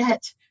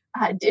internet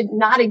did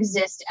not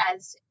exist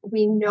as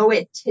we know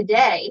it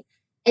today.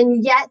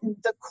 And yet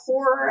the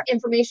core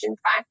information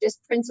practice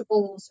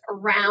principles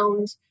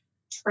around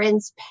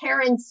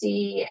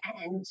transparency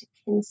and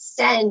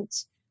consent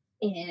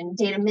and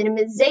data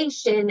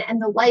minimization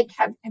and the like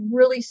have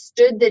really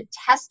stood the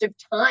test of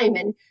time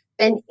and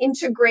been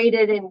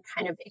integrated and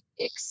kind of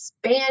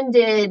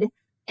expanded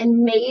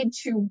and made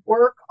to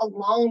work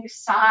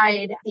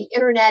alongside the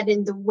internet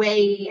in the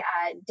way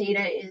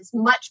data is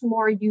much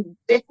more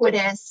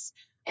ubiquitous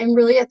and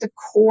really at the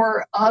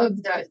core of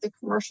the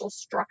commercial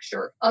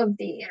structure of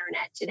the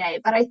internet today.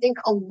 But I think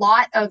a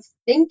lot of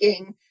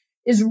thinking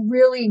is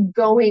really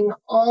going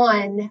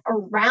on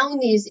around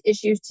these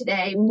issues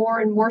today, more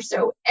and more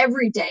so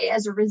every day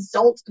as a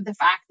result of the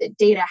fact that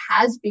data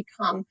has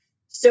become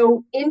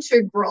so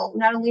integral,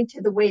 not only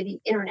to the way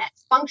the internet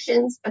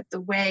functions, but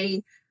the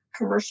way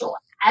commercial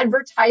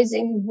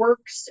advertising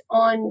works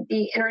on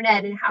the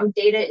internet and how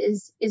data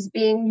is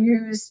being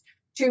used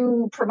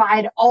to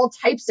provide all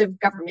types of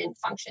government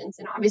functions.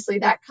 And obviously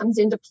that comes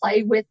into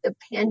play with the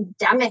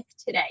pandemic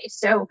today.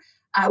 So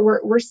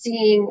we're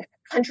seeing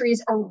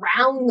countries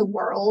around the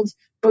world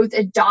both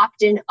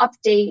adopt and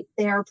update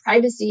their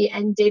privacy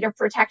and data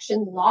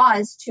protection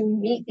laws to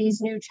meet these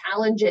new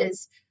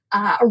challenges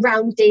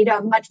around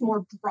data much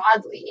more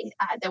broadly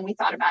than we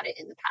thought about it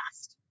in the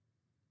past.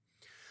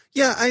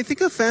 Yeah, I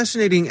think a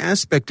fascinating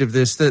aspect of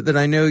this that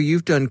I know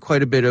you've done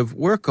quite a bit of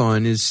work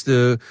on is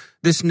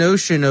this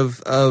notion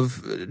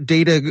of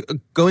data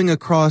going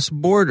across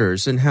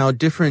borders and how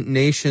different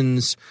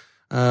nations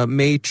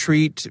may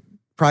treat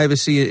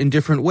privacy in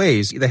different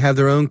ways. They have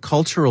their own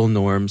cultural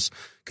norms.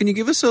 Can you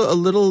give us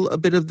a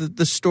bit of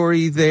the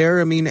story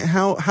there? I mean,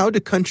 how do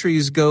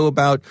countries go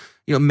about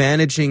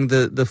managing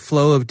the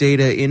flow of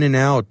data in and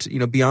out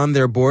beyond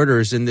their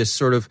borders in this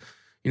sort of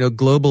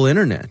global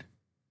internet?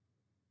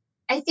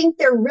 I think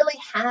there really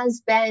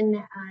has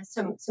been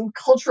some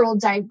cultural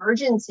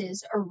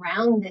divergences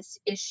around this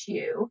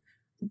issue.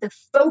 The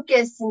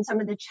focus and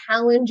some of the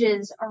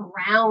challenges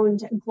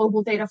around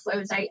global data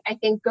flows, I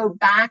think, go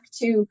back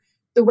to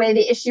the way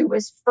the issue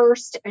was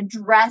first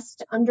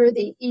addressed under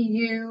the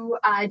EU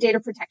Data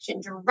Protection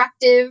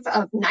Directive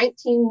of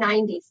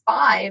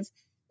 1995.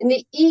 And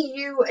the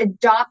EU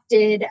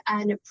adopted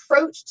an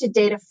approach to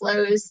data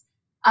flows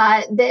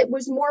that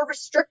was more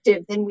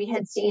restrictive than we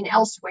had seen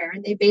elsewhere.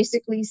 And they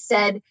basically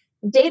said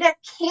data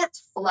can't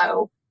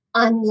flow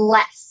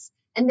unless.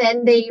 And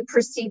then they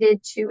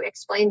proceeded to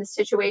explain the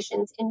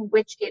situations in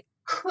which it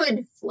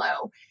could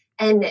flow.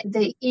 And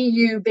the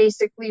EU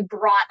basically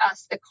brought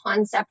us the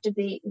concept of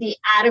the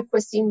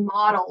adequacy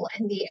model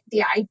and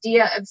the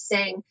idea of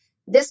saying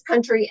this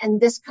country and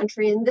this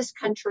country and this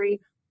country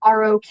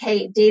are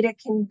okay. Data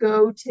can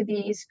go to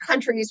these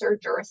countries or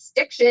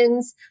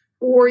jurisdictions,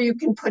 or you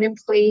can put in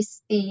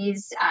place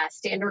these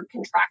standard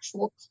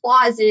contractual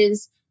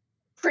clauses,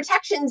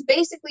 protections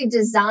basically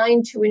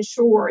designed to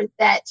ensure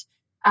that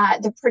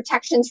the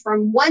protections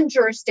from one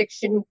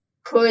jurisdiction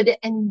could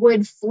and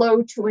would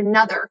flow to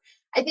another.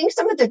 I think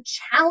some of the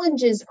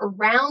challenges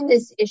around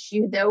this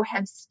issue, though,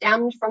 have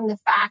stemmed from the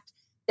fact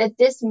that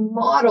this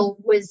model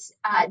was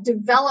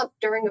developed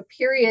during a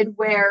period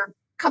where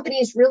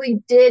companies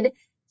really did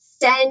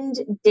send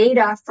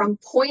data from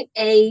point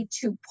A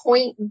to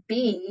point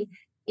B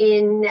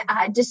in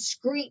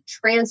discrete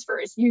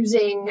transfers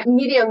using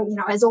medium,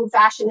 as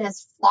old-fashioned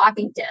as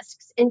floppy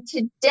disks. And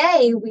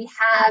today we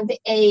have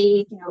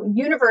a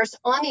universe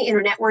on the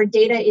internet where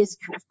data is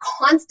kind of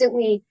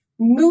constantly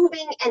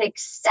moving and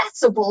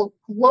accessible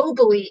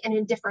globally in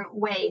a different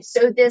way.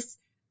 So this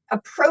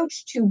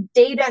approach to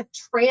data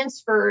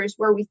transfers,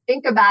 where we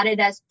think about it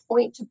as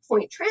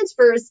point-to-point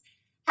transfers,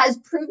 has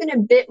proven a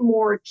bit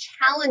more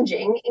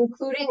challenging,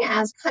 including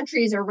as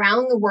countries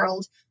around the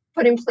world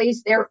put in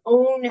place their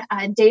own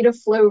data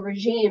flow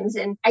regimes.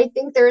 And I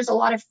think there's a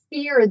lot of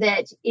fear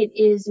that it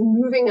is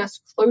moving us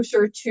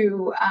closer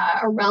to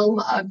a realm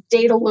of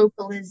data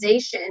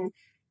localization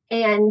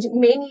and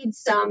may need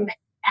some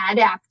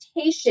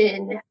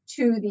adaptation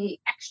to the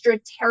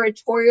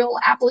extraterritorial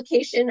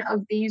application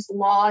of these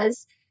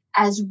laws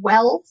as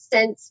well,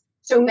 since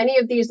so many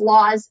of these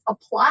laws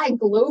apply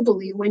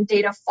globally when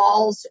data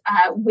falls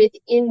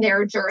within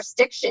their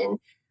jurisdiction.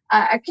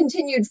 A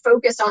continued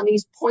focus on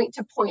these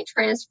point-to-point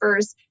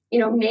transfers,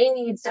 may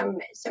need some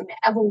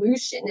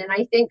evolution. And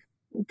I think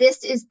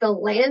this is the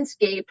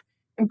landscape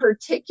in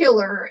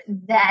particular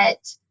that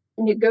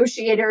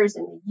negotiators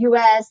in the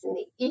US and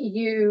the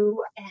EU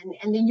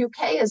and the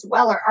UK as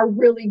well are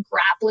really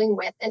grappling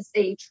with as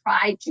they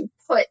try to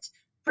put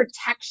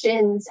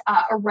protections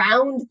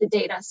around the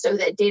data so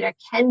that data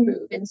can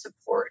move in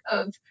support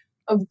of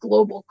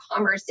global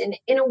commerce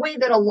in a way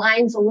that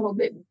aligns a little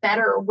bit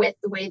better with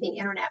the way the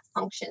internet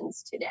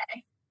functions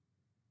today.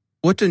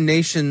 What do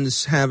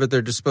nations have at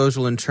their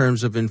disposal in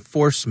terms of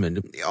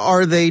enforcement?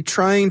 Are they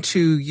trying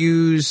to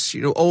use,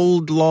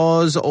 old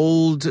laws,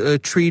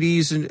 old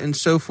treaties and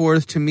so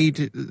forth to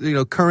meet,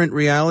 current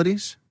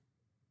realities?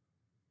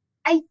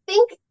 I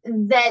think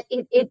that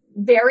it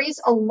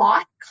varies a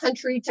lot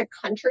country to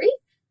country.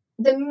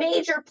 The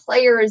major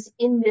players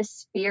in this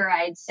sphere,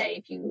 I'd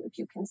say, if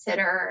you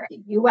consider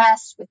the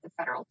U.S. with the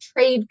Federal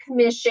Trade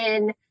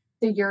Commission,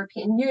 the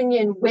European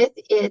Union with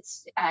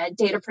its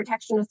data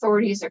protection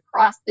authorities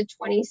across the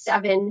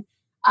 27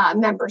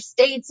 member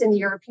states and the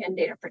European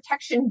Data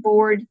Protection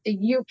Board,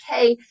 the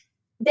UK,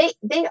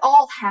 they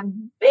all have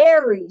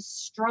very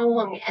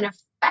strong and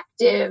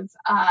effective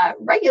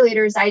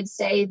regulators, I'd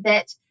say,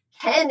 that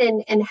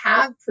can and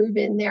have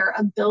proven their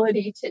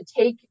ability to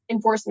take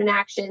enforcement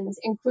actions,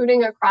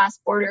 including across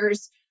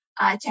borders,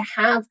 to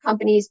have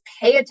companies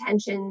pay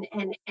attention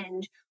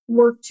and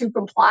work to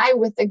comply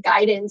with the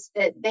guidance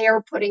that they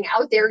are putting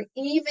out there,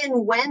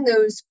 even when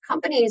those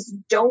companies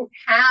don't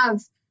have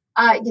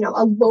a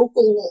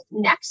local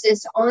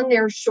nexus on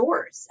their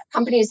shores.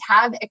 Companies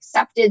have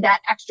accepted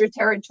that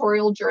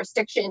extraterritorial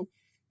jurisdiction.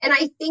 And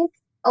I think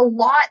a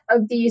lot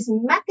of these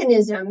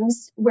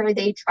mechanisms where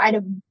they try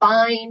to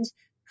bind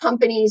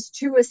companies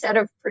to a set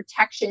of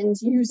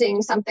protections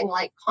using something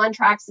like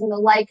contracts and the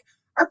like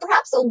are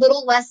perhaps a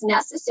little less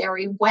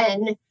necessary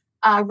when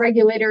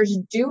regulators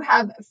do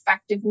have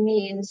effective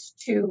means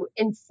to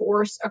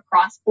enforce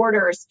across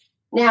borders.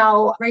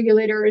 Now,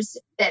 regulators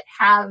that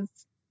have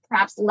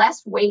perhaps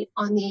less weight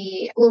on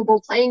the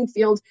global playing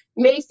field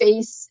may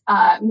face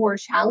more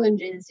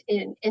challenges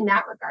in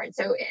that regard.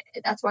 So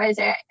that's why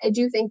I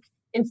do think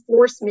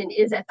enforcement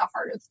is at the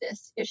heart of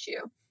this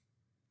issue.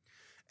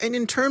 And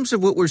in terms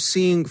of what we're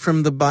seeing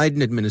from the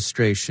Biden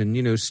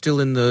administration, still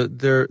in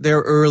their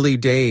early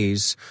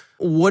days,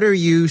 what are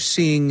you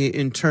seeing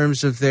in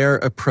terms of their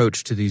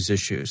approach to these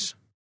issues?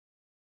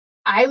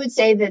 I would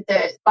say that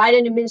the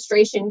Biden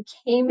administration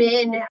came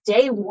in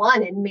day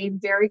one and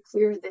made very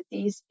clear that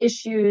these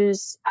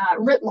issues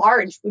writ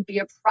large would be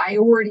a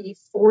priority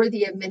for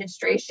the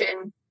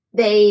administration.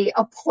 They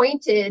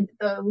appointed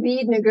the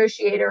lead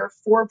negotiator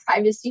for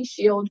Privacy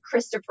Shield,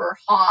 Christopher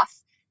Hoff,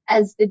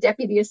 as the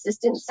Deputy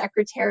Assistant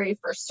Secretary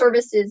for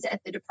Services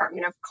at the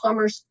Department of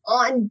Commerce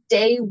on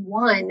day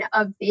one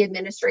of the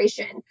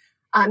administration,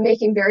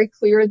 making very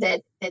clear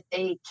that that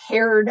they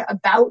cared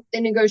about the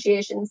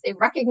negotiations. They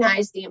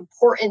recognized the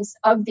importance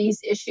of these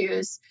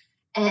issues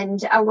and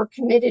were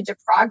committed to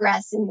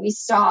progress. And we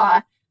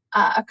saw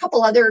a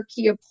couple other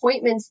key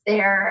appointments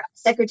there.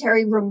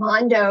 Secretary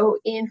Raimondo,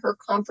 in her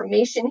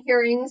confirmation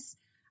hearings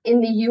in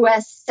the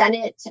U.S.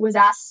 Senate, was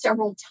asked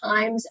several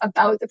times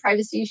about the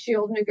Privacy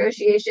Shield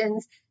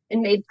negotiations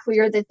and made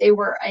clear that they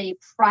were a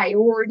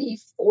priority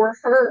for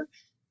her.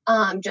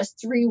 Just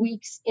 3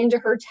 weeks into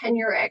her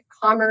tenure at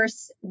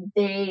Commerce,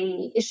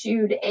 they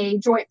issued a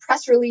joint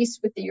press release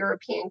with the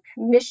European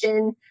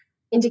Commission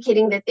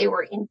indicating that they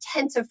were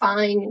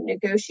intensifying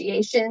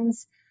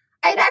negotiations.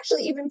 I'd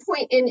actually even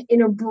point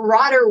in a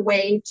broader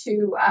way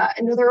to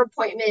another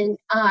appointment.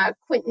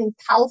 Quentin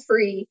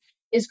Palfrey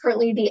is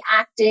currently the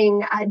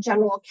acting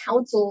general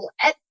counsel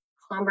at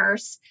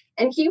Commerce,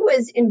 and he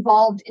was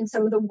involved in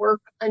some of the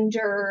work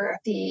under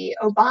the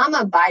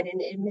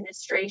Obama-Biden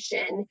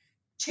administration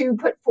to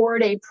put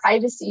forward a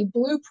privacy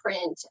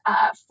blueprint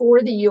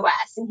for the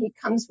U.S. And he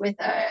comes with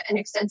an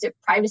extensive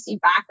privacy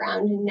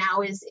background and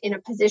now is in a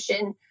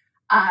position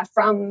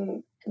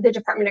from the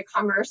Department of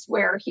Commerce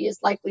where he is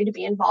likely to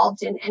be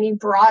involved in any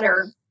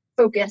broader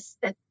focus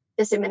that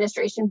this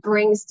administration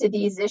brings to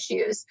these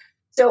issues.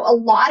 So a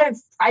lot of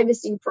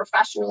privacy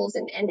professionals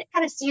and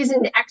kind of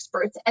seasoned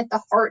experts at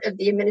the heart of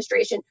the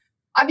administration,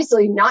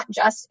 obviously not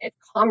just at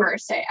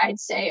Commerce, I'd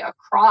say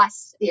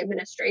across the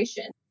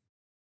administration.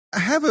 I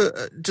have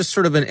just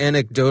sort of an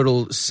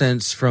anecdotal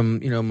sense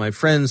from, my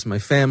friends, my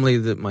family,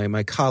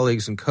 my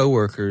colleagues and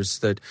coworkers,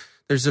 that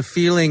there's a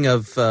feeling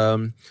of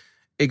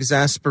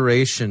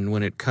exasperation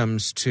when it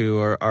comes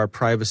to our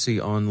privacy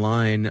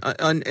online,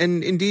 and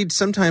indeed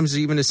sometimes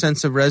even a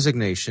sense of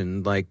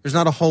resignation. Like there's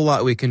not a whole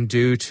lot we can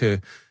do to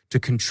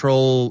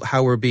control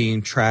how we're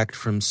being tracked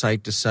from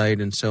site to site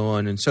and so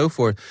on and so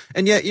forth.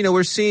 And yet,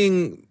 we're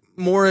seeing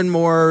more and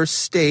more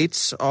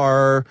states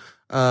are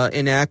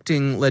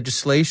enacting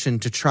legislation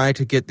to try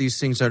to get these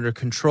things under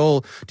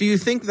control. Do you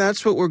think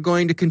that's what we're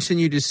going to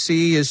continue to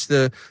see, is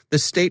the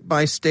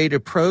state-by-state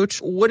approach?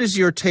 What is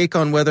your take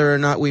on whether or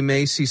not we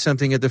may see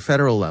something at the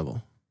federal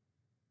level?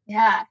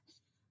 Yeah.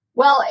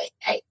 Well,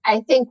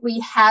 I think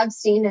we have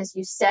seen, as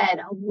you said,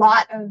 a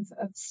lot of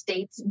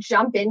states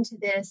jump into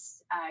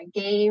this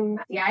game.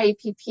 The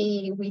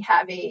IAPP, we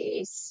have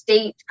a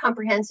state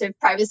comprehensive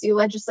privacy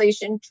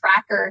legislation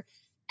tracker,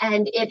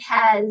 and it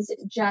has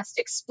just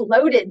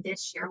exploded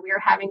this year. We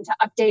are having to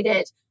update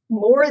it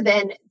more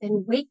than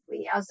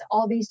weekly as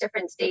all these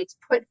different states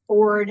put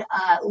forward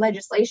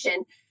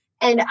legislation.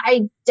 And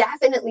I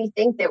definitely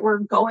think that we're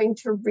going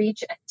to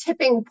reach a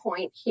tipping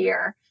point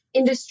here.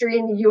 Industry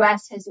in the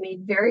U.S. has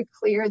made very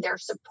clear their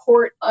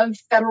support of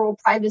federal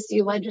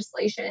privacy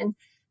legislation.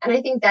 And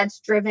I think that's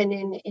driven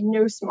in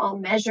no small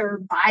measure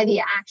by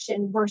the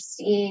action we're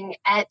seeing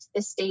at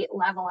the state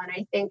level. And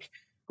I think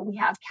we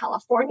have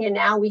California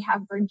now, we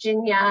have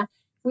Virginia.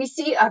 We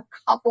see a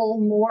couple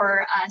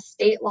more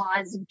state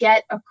laws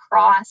get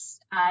across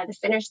the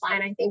finish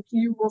line. I think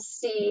you will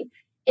see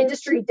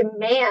industry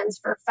demands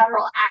for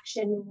federal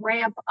action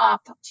ramp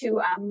up to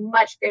a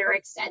much greater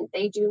extent.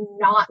 They do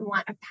not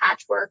want a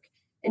patchwork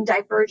and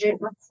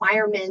divergent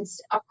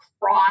requirements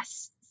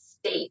across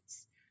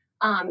states.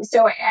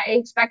 So I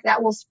expect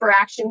that will spur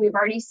action. We've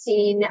already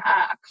seen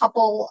a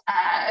couple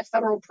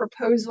federal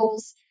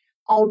proposals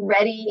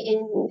already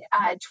in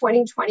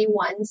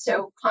 2021.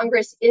 So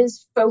Congress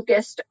is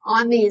focused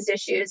on these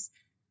issues.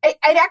 I'd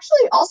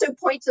actually also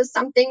point to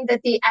something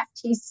that the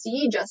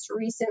FTC just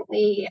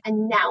recently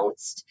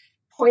announced,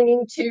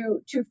 pointing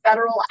to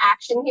federal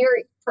action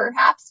here,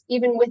 perhaps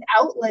even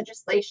without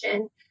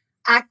legislation.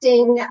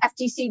 Acting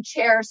FTC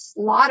Chair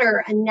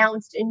Slaughter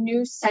announced a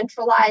new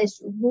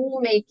centralized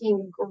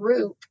rulemaking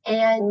group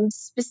and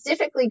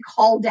specifically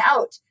called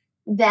out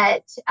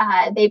that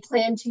they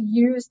plan to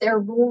use their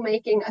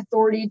rulemaking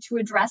authority to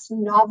address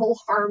novel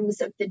harms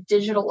of the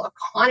digital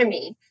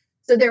economy.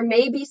 So there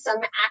may be some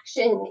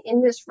action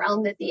in this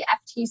realm that the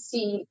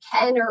FTC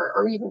can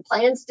or even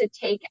plans to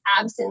take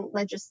absent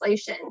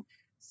legislation.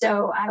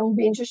 So it will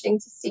be interesting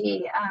to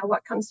see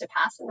what comes to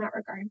pass in that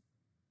regard.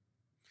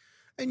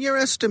 In your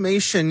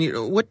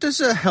estimation, what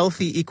does a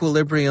healthy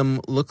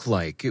equilibrium look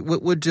like?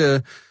 What would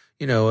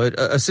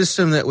a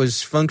system that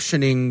was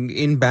functioning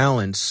in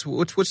balance,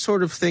 what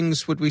sort of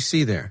things would we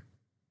see there?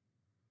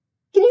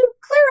 Can you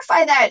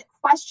clarify that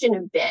question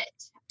a bit?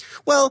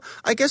 Well,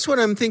 I guess what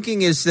I'm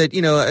thinking is that,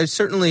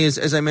 certainly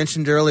as I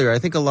mentioned earlier, I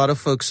think a lot of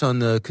folks on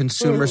the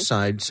consumer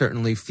side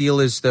certainly feel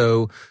as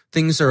though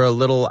things are a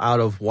little out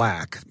of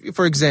whack.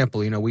 For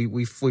example,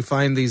 we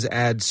find these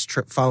ads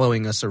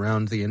following us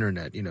around the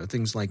internet,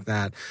 things like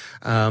that.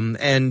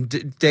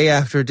 And day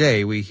after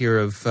day, we hear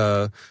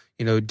of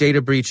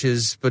data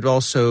breaches, but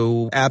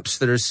also apps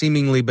that are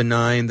seemingly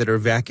benign that are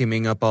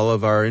vacuuming up all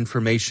of our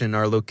information,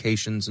 our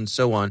locations, and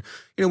so on.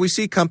 We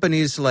see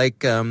companies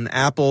like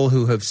Apple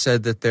who have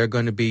said that they're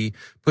going to be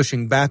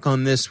pushing back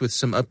on this with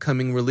some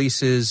upcoming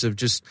releases of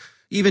just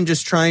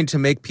trying to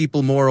make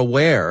people more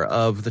aware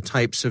of the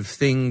types of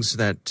things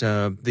that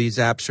these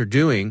apps are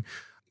doing.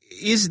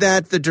 Is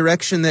that the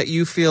direction that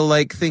you feel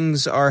like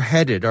things are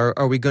headed?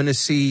 Are we going to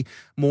see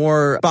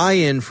more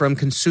buy-in from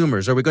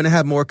consumers? Are we going to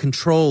have more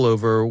control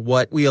over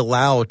what we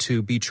allow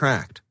to be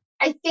tracked?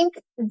 I think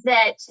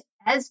that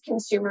as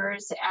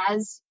consumers,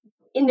 as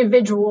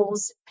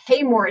individuals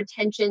pay more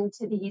attention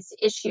to these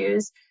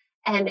issues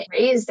and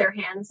raise their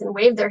hands and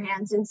wave their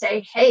hands and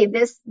say, hey,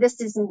 this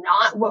is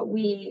not what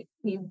we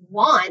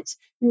want,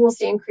 you will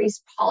see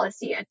increased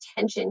policy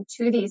attention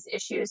to these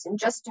issues. And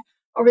just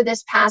over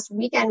this past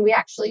weekend, we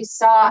actually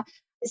saw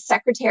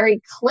Secretary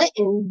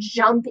Clinton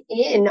jump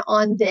in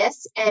on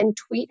this and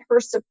tweet her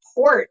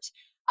support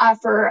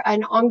for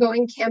an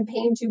ongoing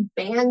campaign to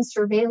ban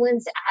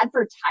surveillance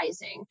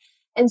advertising.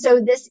 And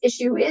so this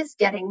issue is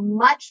getting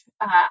much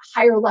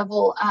higher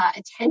level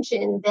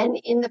attention than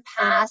in the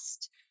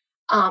past.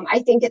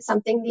 I think it's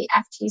something the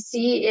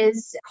FTC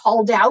is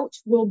called out,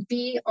 will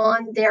be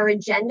on their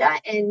agenda,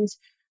 and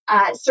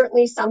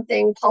certainly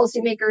something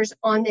policymakers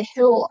on the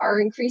Hill are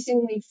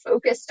increasingly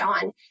focused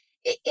on.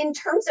 In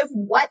terms of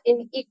what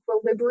an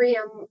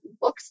equilibrium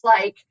looks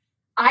like,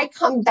 I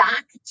come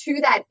back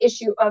to that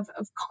issue of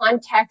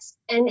context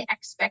and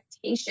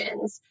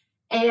expectations,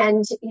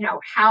 and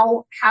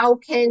how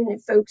can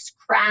folks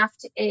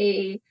craft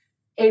a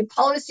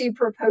policy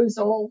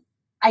proposal,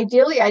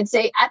 ideally I'd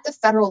say at the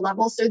federal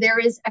level, so there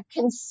is a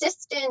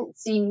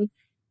consistency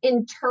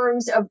in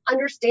terms of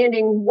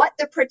understanding what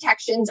the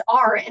protections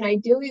are, and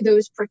ideally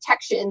those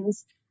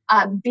protections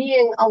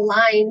being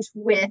aligned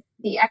with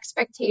the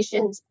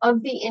expectations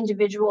of the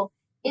individual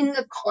in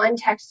the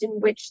context in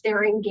which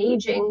they're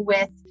engaging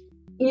with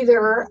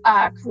either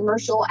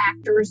commercial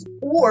actors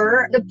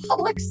or the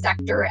public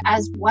sector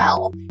as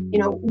well.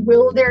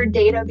 Will their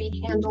data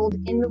be handled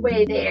in the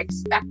way they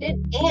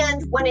expected?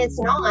 And when it's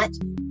not,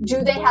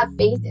 do they have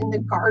faith in the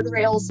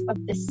guardrails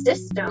of the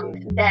system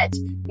that,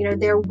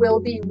 there will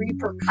be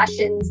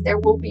repercussions, there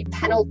will be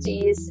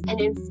penalties and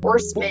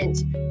enforcement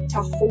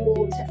to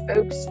hold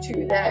folks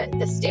to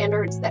the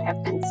standards that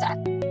have been set?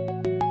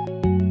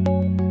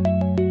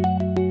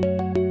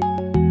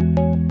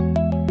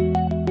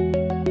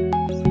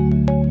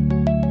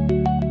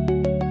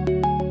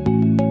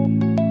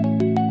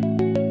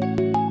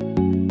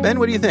 Ben,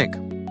 what do you think?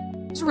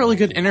 It's a really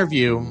good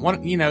interview.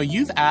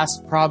 You've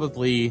asked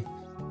probably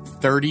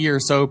 30 or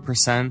so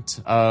 %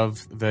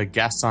 of the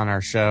guests on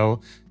our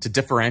show to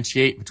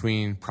differentiate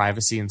between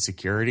privacy and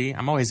security.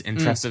 I'm always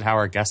interested how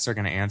our guests are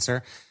going to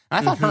answer. And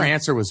I thought her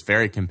answer was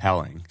very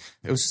compelling.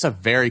 It was just a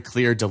very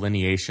clear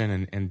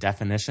delineation and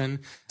definition.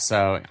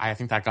 So I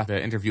think that got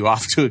the interview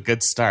off to a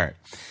good start.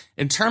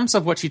 In terms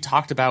of what she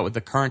talked about with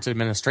the current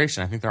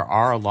administration, I think there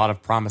are a lot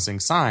of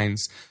promising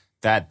signs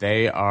that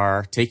they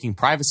are taking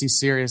privacy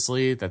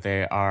seriously, that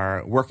they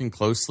are working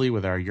closely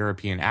with our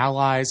European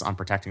allies on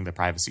protecting the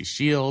privacy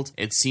shield.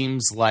 It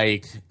seems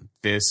like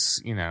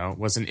this,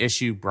 was an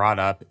issue brought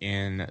up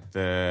in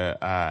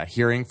the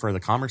hearing for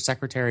the Commerce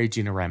Secretary,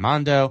 Gina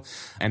Raimondo,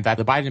 and that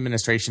the Biden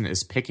administration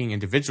is picking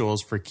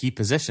individuals for key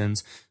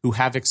positions who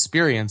have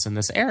experience in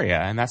this area.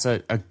 And that's a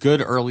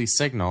good early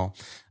signal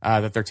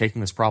that they're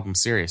taking this problem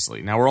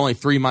seriously. Now, we're only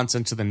 3 months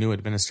into the new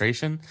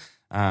administration,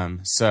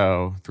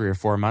 so 3 or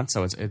 4 months.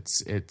 So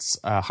it's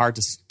hard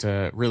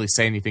to really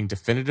say anything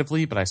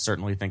definitively, but I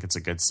certainly think it's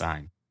a good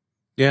sign.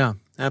 Yeah,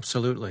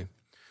 absolutely.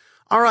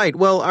 All right.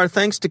 Well, our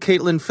thanks to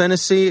Caitlin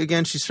Fennessy.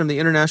 Again, she's from the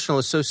International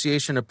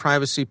Association of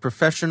Privacy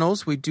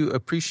Professionals. We do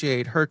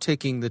appreciate her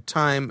taking the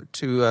time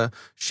to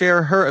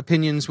share her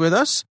opinions with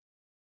us.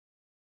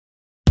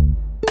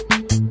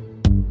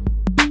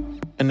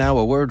 And now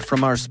a word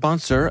from our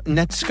sponsor,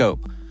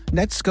 Netskope.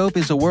 Netskope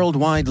is a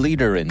worldwide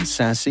leader in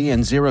SASE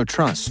and Zero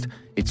Trust.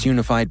 Its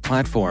unified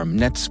platform,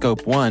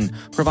 Netskope One,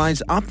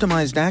 provides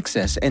optimized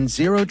access and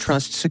Zero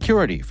Trust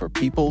security for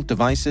people,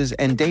 devices,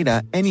 and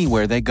data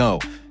anywhere they go,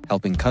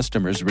 helping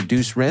customers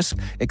reduce risk,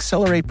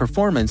 accelerate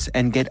performance,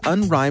 and get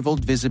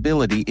unrivaled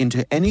visibility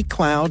into any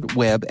cloud,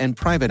 web, and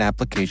private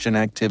application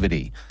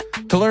activity.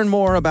 To learn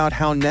more about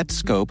how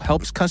Netskope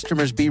helps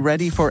customers be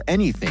ready for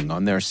anything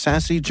on their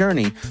SASE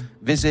journey,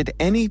 visit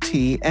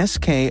netskope.com.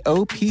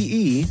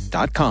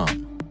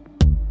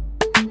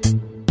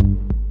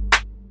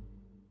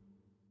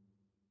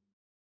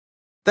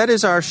 That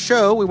is our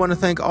show. We want to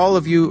thank all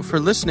of you for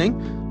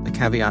listening. The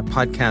Caveat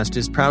podcast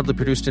is proudly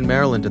produced in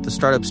Maryland at the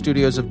startup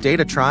studios of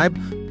Data Tribe,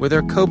 where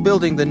they're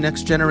co-building the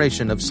next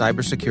generation of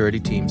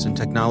cybersecurity teams and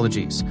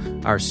technologies.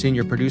 Our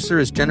senior producer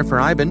is Jennifer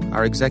Eiben.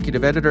 Our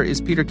executive editor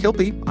is Peter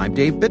Kilpie. I'm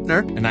Dave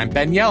Bittner. And I'm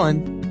Ben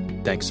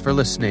Yellen. Thanks for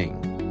listening.